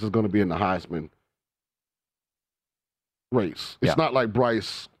quarterback is going to be in the Heisman race. It's not like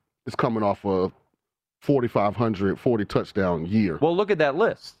Bryce is coming off a 4,500, 40 touchdown year. Well, look at that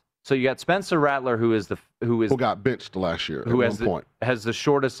list. So you got Spencer Rattler, who got benched last year. Who has the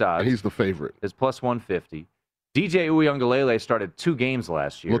shortest odds. And he's the favorite. Is plus 150. DJ Uiagalelei started 2 games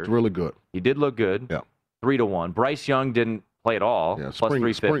last year. Looked really good. He did look good. Yeah. 3-1. Bryce Young didn't play at all. Yeah, plus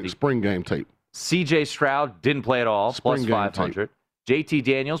 350. Spring game tape. CJ Stroud didn't play at all. Plus 500. JT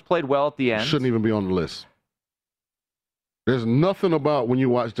Daniels played well at the end. Shouldn't even be on the list. There's nothing about when you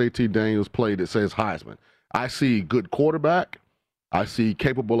watch JT Daniels play that says Heisman. I see good quarterback. I see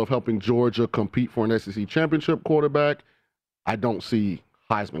capable of helping Georgia compete for an SEC championship quarterback. I don't see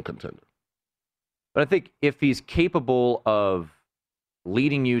Heisman contender. But I think if he's capable of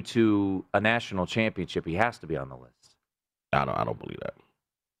leading you to a national championship, he has to be on the list. I don't believe that.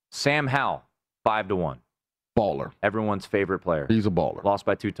 Sam Howell, 5-1. Baller. Everyone's favorite player. He's a baller. Lost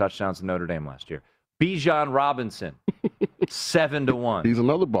by 2 touchdowns to Notre Dame last year. Bijan Robinson, 7-1. He's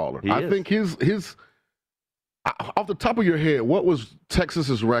another baller. I think his off the top of your head, what was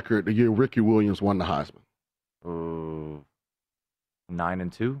Texas's record the year Ricky Williams won the Heisman?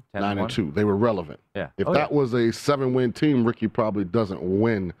 9-2. 9-2. They were relevant. Yeah. If that was a 7-win team, Ricky probably doesn't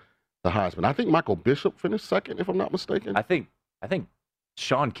win the Heisman. I think Michael Bishop finished second, if I'm not mistaken. I think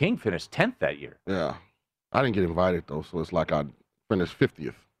Sean King finished 10th that year. Yeah. I didn't get invited, though, so it's like I finished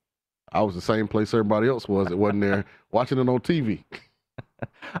 50th. I was the same place everybody else was. It wasn't there watching it on TV.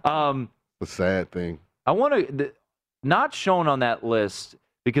 The sad thing. I want to, not shown on that list,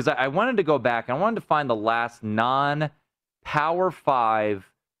 because I wanted to go back. I wanted to find the last non-Power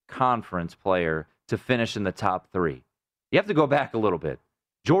 5 conference player to finish in the top 3. You have to go back a little bit.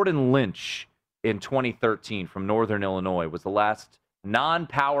 Jordan Lynch in 2013 from Northern Illinois was the last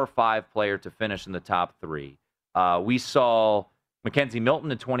non-Power 5 player to finish in the top 3. We saw Mackenzie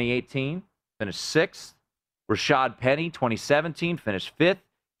Milton in 2018, finished 6th. Rashad Penny, 2017, finished 5th.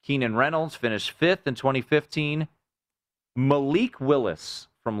 Keenan Reynolds finished 5th in 2015. Malik Willis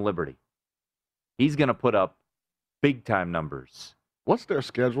from Liberty. He's going to put up big-time numbers. What's their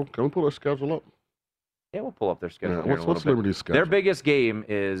schedule? Can we pull their schedule up? Yeah, we'll pull up their schedule. Yeah, what's Liberty's schedule? Their biggest game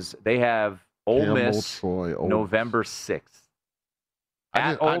is they have Ole Miss Troy, November 6th.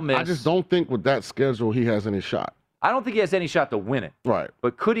 Ole Miss. I just don't think with that schedule he has any shot. I don't think he has any shot to win it. Right.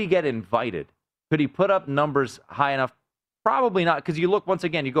 But could he get invited? Could he put up numbers high enough? Probably not, because you look, once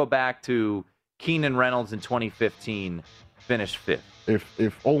again, you go back to Keenan Reynolds in 2015, finished 5th.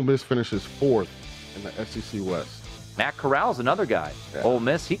 If Ole Miss finishes 4th in the SEC West. Matt Corral's another guy. Yeah. Ole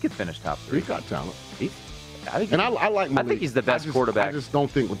Miss, he could finish top 3. He's got talent. I like Malik. I think he's the best quarterback. I just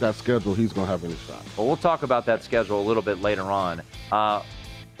don't think with that schedule he's going to have any shot. Well, we'll talk about that schedule a little bit later on.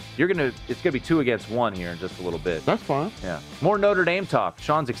 It's gonna be 2 against 1 here in just a little bit. That's fine. Yeah. More Notre Dame talk.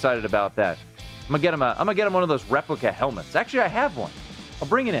 Sean's excited about that. I'm gonna get him one of those replica helmets. Actually, I have one. I'll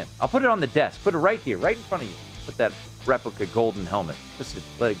bring it in. I'll put it on the desk. Put it right here, right in front of you. Put that replica golden helmet. Just to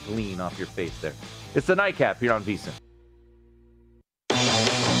let it gleam off your face there. It's the Nightcap here on VSiN.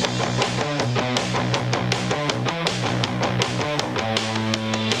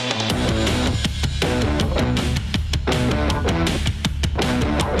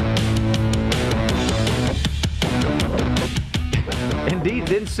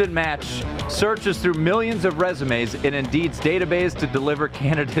 Indeed's Instant Match searches through millions of resumes in Indeed's database to deliver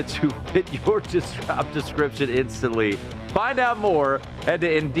candidates who fit your job description instantly. Find out more. Head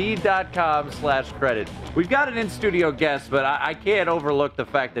to Indeed.com/credit. We've got an in-studio guest, but I can't overlook the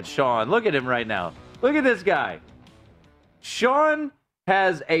fact that Sean, look at him right now. Look at this guy. Sean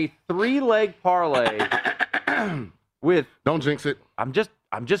has a 3-leg parlay with... Don't jinx it. I'm just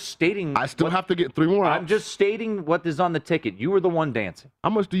stating. I still have to get 3 more outs. I'm just stating what is on the ticket. You were the one dancing. How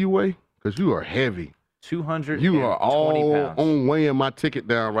much do you weigh? Because you are heavy. 220 You are all pounds. on weighing my ticket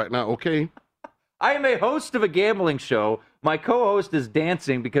down right now, okay? I am a host of a gambling show. My co-host is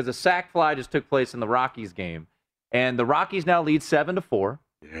dancing because a sack fly just took place in the Rockies game. And the Rockies now lead 7-4.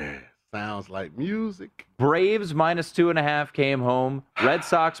 Yeah, sounds like music. Braves -2.5 came home. Red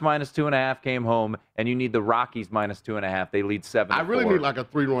Sox -2.5 came home. And you need the Rockies -2.5. They lead 7-4. I really need like a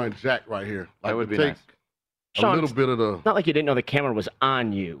 3-run jack right here. Like that would be take nice. A Sean, little bit of the... Not like you didn't know the camera was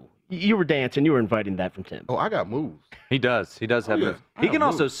on you. You were dancing. You were inviting that from Tim. Oh, I got moves. He does. He does have moves. He can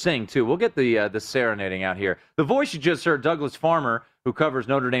also sing, too. We'll get the serenading out here. The voice you just heard, Douglas Farmer, who covers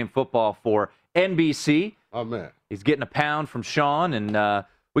Notre Dame football for NBC. Oh, man. He's getting a pound from Sean, and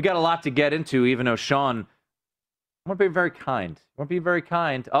we got a lot to get into, even though Sean, I want to be very kind. I want to be very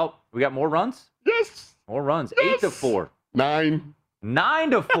kind. Oh, we got more runs? Yes. More runs. Yes. 8-4. 9.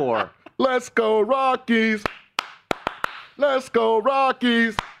 9-4. Let's go, Rockies. Let's go,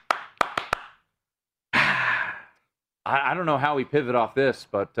 Rockies. I don't know how we pivot off this,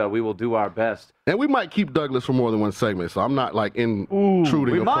 but we will do our best. And we might keep Douglas for more than one segment, so I'm not like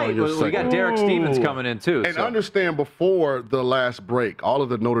intruding upon your segment. We got Derek Stevens coming in too. And understand, before the last break, all of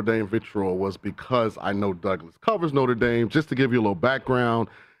the Notre Dame vitriol was because I know Douglas covers Notre Dame. Just to give you a little background,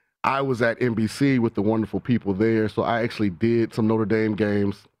 I was at NBC with the wonderful people there, so I actually did some Notre Dame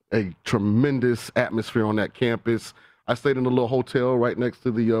games. A tremendous atmosphere on that campus. I stayed in a little hotel right next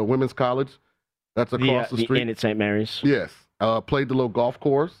to the Women's College. That's across the street. The Inn at St. Mary's. Yes. Played the little golf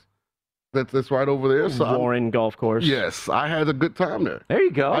course. That's right over there. So Warren Golf Course. Yes. I had a good time there. There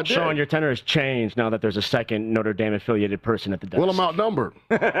you go. Sean, your tenor has changed now that there's a second Notre Dame-affiliated person at the desk. Well, I'm outnumbered.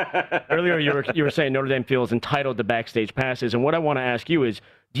 Earlier, you were saying Notre Dame feels entitled to backstage passes, and what I want to ask you is,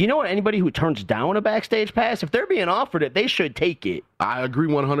 do you know anybody who turns down a backstage pass? If they're being offered it, they should take it. I agree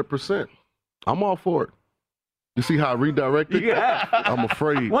 100%. I'm all for it. You see how I redirected? Yeah. I'm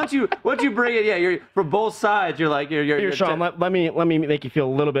afraid. Once you bring it, you're from both sides. You're like you're Sean, let me make you feel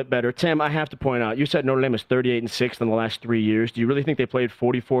a little bit better. Tim, I have to point out, you said Notre Dame is 38-6 in the last 3 years. Do you really think they played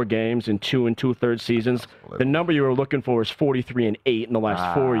 44 games in 2 2/3 seasons? The number you were looking for is 43-8 in the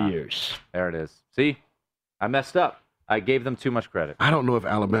last 4 years. There it is. See, I messed up. I gave them too much credit. I don't know if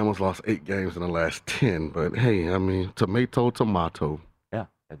Alabama's lost 8 games in the last 10, but hey, I mean, tomato. Yeah,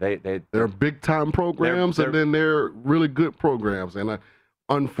 they're big time programs, and then they're really good programs, and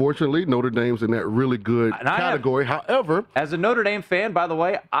unfortunately, Notre Dame's in that really good category. However, as a Notre Dame fan, by the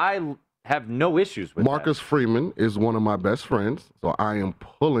way, I have no issues with Marcus Freeman is one of my best friends, so I am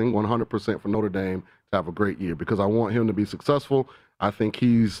pulling 100% for Notre Dame to have a great year because I want him to be successful. I think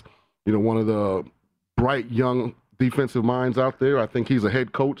he's, one of the bright young defensive minds out there. I think he's a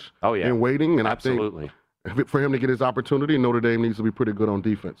head coach in waiting, and absolutely. I think for him to get his opportunity, Notre Dame needs to be pretty good on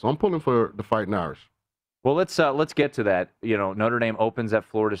defense. So I'm pulling for the Fighting Irish. Well, let's get to that. Notre Dame opens at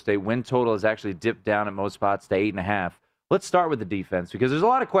Florida State. Win total has actually dipped down at most spots to 8.5. Let's start with the defense because there's a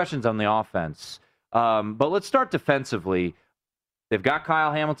lot of questions on the offense. But let's start defensively. They've got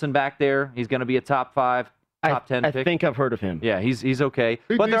Kyle Hamilton back there. He's going to be a top 10 pick. I think I've heard of him. Yeah, he's okay.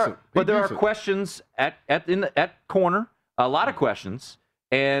 But there are questions at corner. A lot of questions.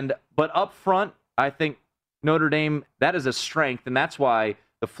 But up front, I think Notre Dame, that is a strength, and that's why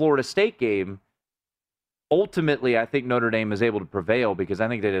the Florida State game, ultimately, I think Notre Dame is able to prevail because I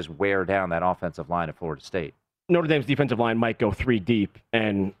think they just wear down that offensive line at Florida State. Notre Dame's defensive line might go 3 deep,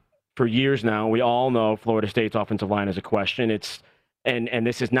 and for years now, we all know Florida State's offensive line is a question. And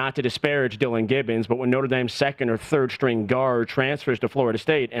this is not to disparage Dylan Gibbons, but when Notre Dame's second or third string guard transfers to Florida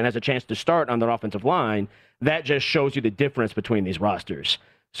State and has a chance to start on their offensive line, that just shows you the difference between these rosters.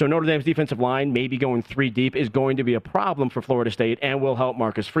 So Notre Dame's defensive line, maybe going 3 deep, is going to be a problem for Florida State and will help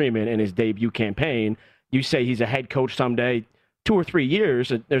Marcus Freeman in his debut campaign. You say he's a head coach someday, 2 or 3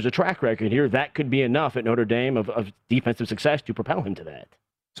 years, there's a track record here. That could be enough at Notre Dame of defensive success to propel him to that.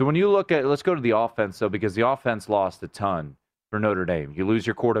 So when you look at, let's go to the offense, though, because the offense lost a ton for Notre Dame. You lose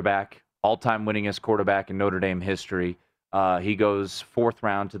your quarterback, all-time winningest quarterback in Notre Dame history. He goes 4th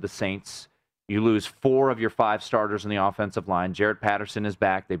round to the Saints. You lose 4 of your 5 starters on the offensive line. Jarrett Patterson is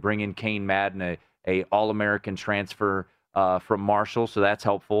back. They bring in Kane Madden, a All-American transfer from Marshall, so that's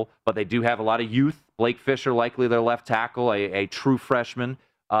helpful. But they do have a lot of youth. Blake Fisher, likely their left tackle, a true freshman.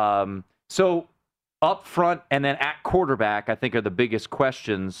 So up front and then at quarterback, I think are the biggest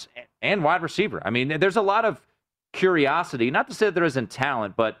questions, and wide receiver. I mean, there's a lot of curiosity. Not to say that there isn't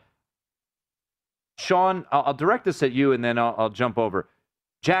talent, but Sean, I'll direct this at you, and then I'll jump over.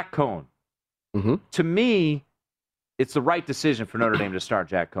 Jack Coan. Mm-hmm. To me, it's the right decision for Notre Dame to start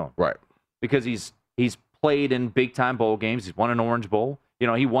Jack Coan. Right. Because he's played in big-time bowl games. He's won an Orange Bowl.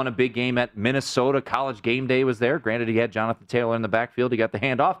 He won a big game at Minnesota. College Game Day was there. Granted, he had Jonathan Taylor in the backfield he got the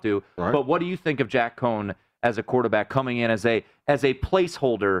handoff to. Right. But what do you think of Jack Coan as a quarterback coming in as a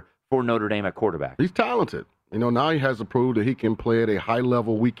placeholder for Notre Dame at quarterback? He's talented. Now he has to prove that he can play at a high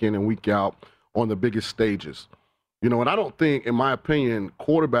level week in and week out on the biggest stages. And I don't think, in my opinion,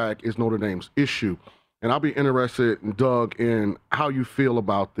 quarterback is Notre Dame's issue. And I'll be interested, Doug, in how you feel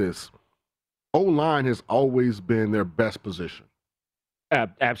about this. O-line has always been their best position.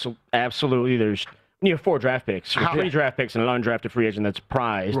 Absolutely. There's 4 draft picks, 3 draft picks, and an undrafted free agent that's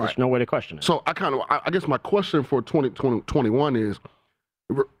prized. Right. There's no way to question it. So I guess my question for 2021 is,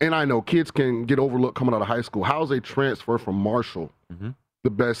 and I know kids can get overlooked coming out of high school. How is a transfer from Marshall the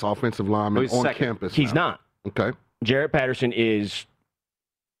best offensive lineman on campus? He's not. Okay. Jarrett Patterson is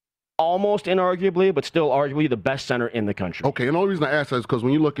almost inarguably, but still arguably the best center in the country. Okay, and the only reason I ask that is because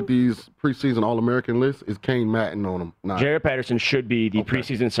when you look at these preseason All-American lists, is Kane Madden on them? Not. Jaret Patterson should be the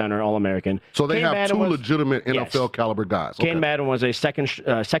preseason center All-American. So they Kane have Madden two legitimate NFL caliber guys. Kane Madden was a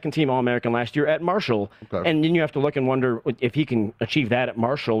second team All-American last year at Marshall, and then you have to look and wonder if he can achieve that at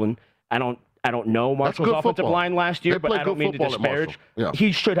Marshall. And I don't know Marshall's offensive line last year, but I don't mean to disparage. Yeah.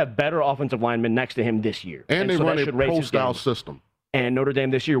 He should have better offensive linemen next to him this year. And they so run a pro-style system. And Notre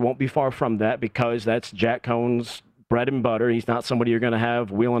Dame this year won't be far from that because that's Jack Cohn's bread and butter. He's not somebody you're going to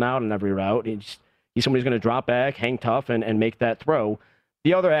have wheeling out on every route. He's somebody who's going to drop back, hang tough, and make that throw.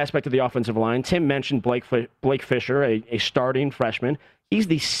 The other aspect of the offensive line, Tim mentioned Blake Fisher, a starting freshman.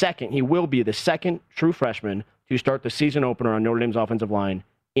 He will be the second true freshman to start the season opener on Notre Dame's offensive line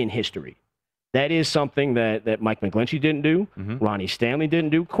in history. That is something that Mike McGlinchey didn't do, Ronnie Stanley didn't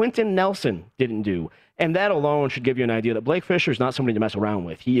do, Quentin Nelson didn't do. And that alone should give you an idea that Blake Fisher is not somebody to mess around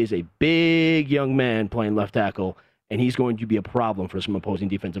with. He is a big young man playing left tackle, and he's going to be a problem for some opposing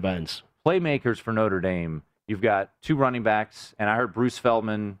defensive ends. Playmakers for Notre Dame, you've got two running backs, and I heard Bruce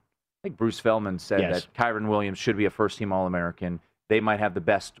Feldman said that Kyron Williams should be a first-team All-American. They might have the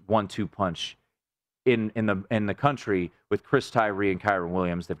best 1-2 punch in the country with Chris Tyree and Kyron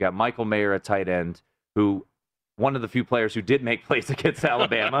Williams. They've got Michael Mayer at tight end, who one of the few players who did make plays against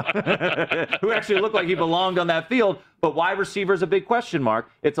Alabama, who actually looked like he belonged on that field. But wide receiver is a big question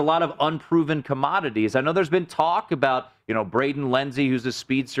mark. It's a lot of unproven commodities. I know there's been talk about, Braden Lenzy, who's a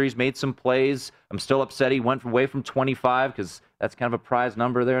speedster. He's made some plays. I'm still upset he went away from 25 because that's kind of a prize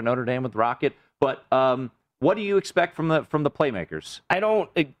number there at Notre Dame with Rocket. But what do you expect from the playmakers?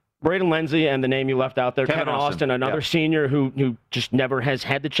 Braden Lenzy and the name you left out there, Kevin Austin, another senior who just never has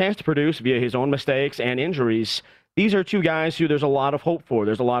had the chance to produce via his own mistakes and injuries. These are two guys who there's a lot of hope for.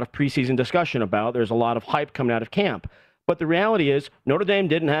 There's a lot of preseason discussion about. There's a lot of hype coming out of camp. But the reality is Notre Dame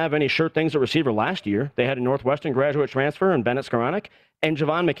didn't have any sure things at receiver last year. They had a Northwestern graduate transfer in Bennett Skowronek and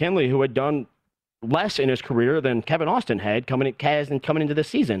Javon McKinley, who had done less in his career than Kevin Austin had coming into this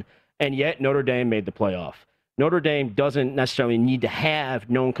season. And yet Notre Dame made the playoff. Notre Dame doesn't necessarily need to have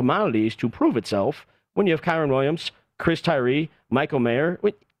known commodities to prove itself when you have Kyron Williams, Chris Tyree, Michael Mayer.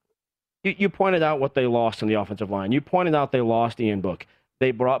 You pointed out what they lost in the offensive line. You pointed out they lost Ian Book.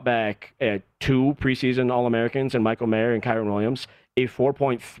 They brought back two preseason All-Americans in Michael Mayer and Kyron Williams, a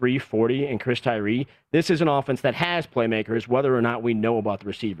 4.340 in Chris Tyree. This is an offense that has playmakers, whether or not we know about the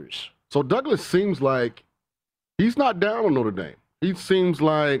receivers. So Douglas seems like he's not down on Notre Dame. He seems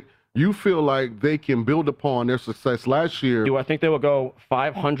like you feel like they can build upon their success last year. Do I think they will go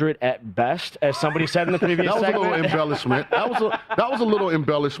 500 at best, as somebody said in the previous segment? That was a little embellishment. That was a little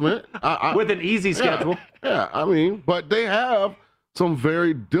embellishment. With an easy schedule. Yeah, but they have some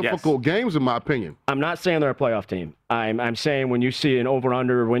very difficult games, in my opinion. I'm not saying they're a playoff team. I'm saying when you see an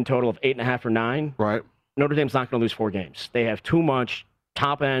over-under win total of 8.5 or 9, right? Notre Dame's not going to lose 4 games. They have too much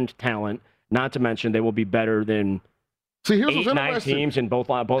top-end talent, not to mention they will be better than – here's 8-9 teams in both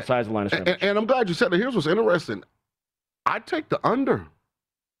sides of the line of scrimmage. And I'm glad you said that. Here's what's interesting. I take the under.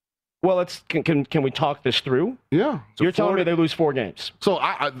 Well, can we talk this through? Yeah. So you're telling me they lose 4 games. So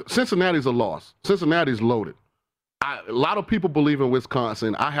Cincinnati's a loss. Cincinnati's loaded. A lot of people believe in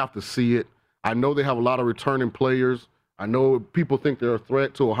Wisconsin. I have to see it. I know they have a lot of returning players. I know people think they're a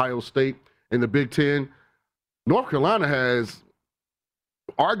threat to Ohio State in the Big Ten. North Carolina has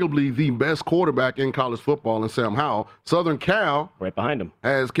arguably the best quarterback in college football in Sam Howell. Southern Cal, right behind him,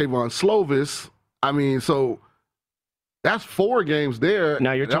 has Kayvon Slovis. So that's 4 games there.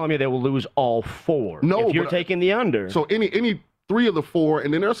 Now you're telling me they will lose all 4. No, if you're taking the under. So any 3 of the 4,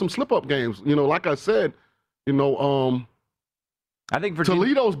 and then there's some slip-up games. Like I said, I think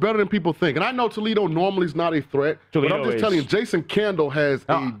Toledo's better than people think. And I know Toledo normally is not a threat, but I'm just telling you, Jason Candle has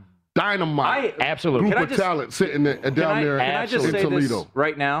a dynamite group of talent sitting down there Can I just in say Toledo. This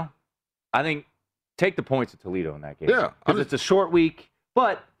right now? I think take the points at Toledo in that game. Yeah. Because it's a short week,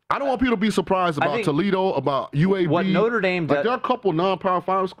 but I don't want people to be surprised about Toledo, about UAB. What Notre Dame does, there are a couple non-Power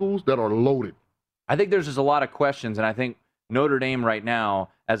 5 schools that are loaded. I think there's just a lot of questions, and I think Notre Dame right now,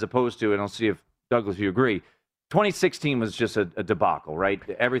 as opposed to, and I'll see if Douglas, you agree, 2016 was just a debacle, right?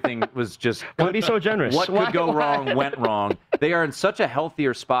 Everything was just... Don't be so generous. What could go wrong went wrong. They are in such a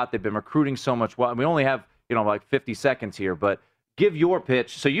healthier spot. They've been recruiting so much. Well, we only have, like 50 seconds here, but give your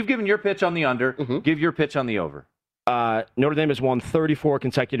pitch. So you've given your pitch on the under. Give your pitch on the over. Notre Dame has won 34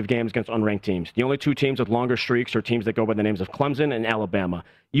 consecutive games against unranked teams. The only 2 teams with longer streaks are teams that go by the names of Clemson and Alabama.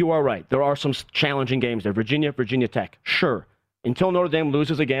 You are right. There are some challenging games there. Virginia Tech. Sure. Until Notre Dame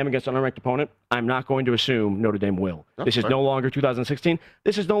loses a game against an unranked opponent, I'm not going to assume Notre Dame will. This is no longer 2016.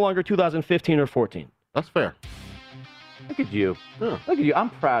 This is no longer 2015 or 14. That's fair. Look at you. Yeah. Look at you. I'm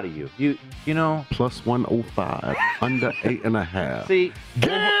proud of you. You know. Plus 105, under 8.5. See,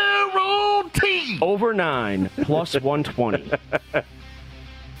 guarantee. Over 9, plus 120.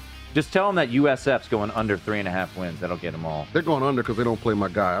 Just tell them that USF's going under 3.5 wins. That'll get them all. They're going under because they don't play my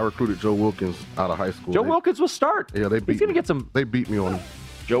guy. I recruited Joe Wilkins out of high school. Joe Wilkins will start. Yeah, they beat. He's gonna get some. They beat me on him.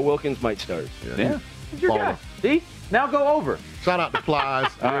 Joe Wilkins might start. Yeah. He's your guy. See? Now go over. Shout out to Flies.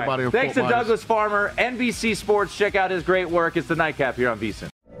 Everybody in Thanks to Fort Myers. Douglas Farmer, NBC Sports. Check out his great work. It's the Nightcap here on VSiN.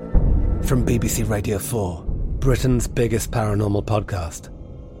 From BBC Radio 4, Britain's biggest paranormal podcast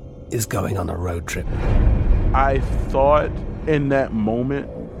is going on a road trip. I thought in that moment,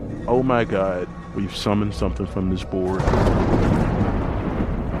 oh my God, we've summoned something from this board.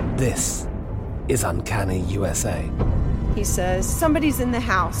 This is Uncanny USA. He says, somebody's in the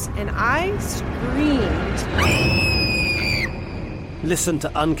house, and I screamed. Listen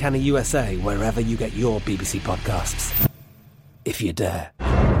to Uncanny USA wherever you get your BBC podcasts, if you dare.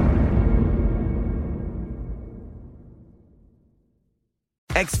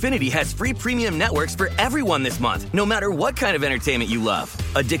 Xfinity has free premium networks for everyone this month, no matter what kind of entertainment you love.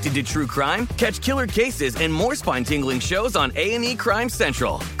 Addicted to true crime? Catch killer cases and more spine-tingling shows on A&E Crime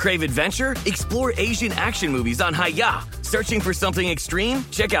Central. Crave adventure? Explore Asian action movies on Hi-YAH. Searching for something extreme?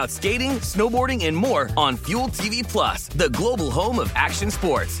 Check out skating, snowboarding, and more on Fuel TV Plus, the global home of action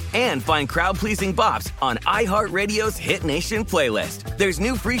sports. And find crowd-pleasing bops on iHeartRadio's Hit Nation playlist. There's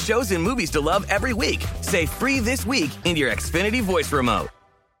new free shows and movies to love every week. Say free this week in your Xfinity voice remote.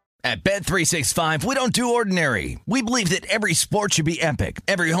 At Bet365, we don't do ordinary. We believe that every sport should be epic.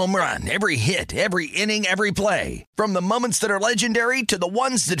 Every home run, every hit, every inning, every play. From the moments that are legendary to the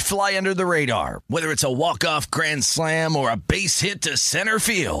ones that fly under the radar. Whether it's a walk-off grand slam or a base hit to center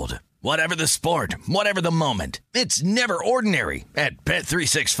field. Whatever the sport, whatever the moment. It's never ordinary at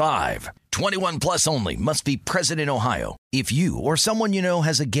Bet365. 21 plus only. Must be present in Ohio. If you or someone you know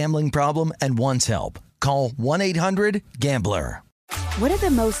has a gambling problem and wants help, call 1-800-GAMBLER. What do the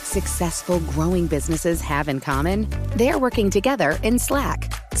most successful growing businesses have in common? They're working together in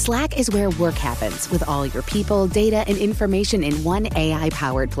Slack. Slack is where work happens with all your people, data, and information in one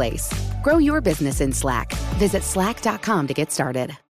AI-powered place. Grow your business in Slack. Visit slack.com to get started.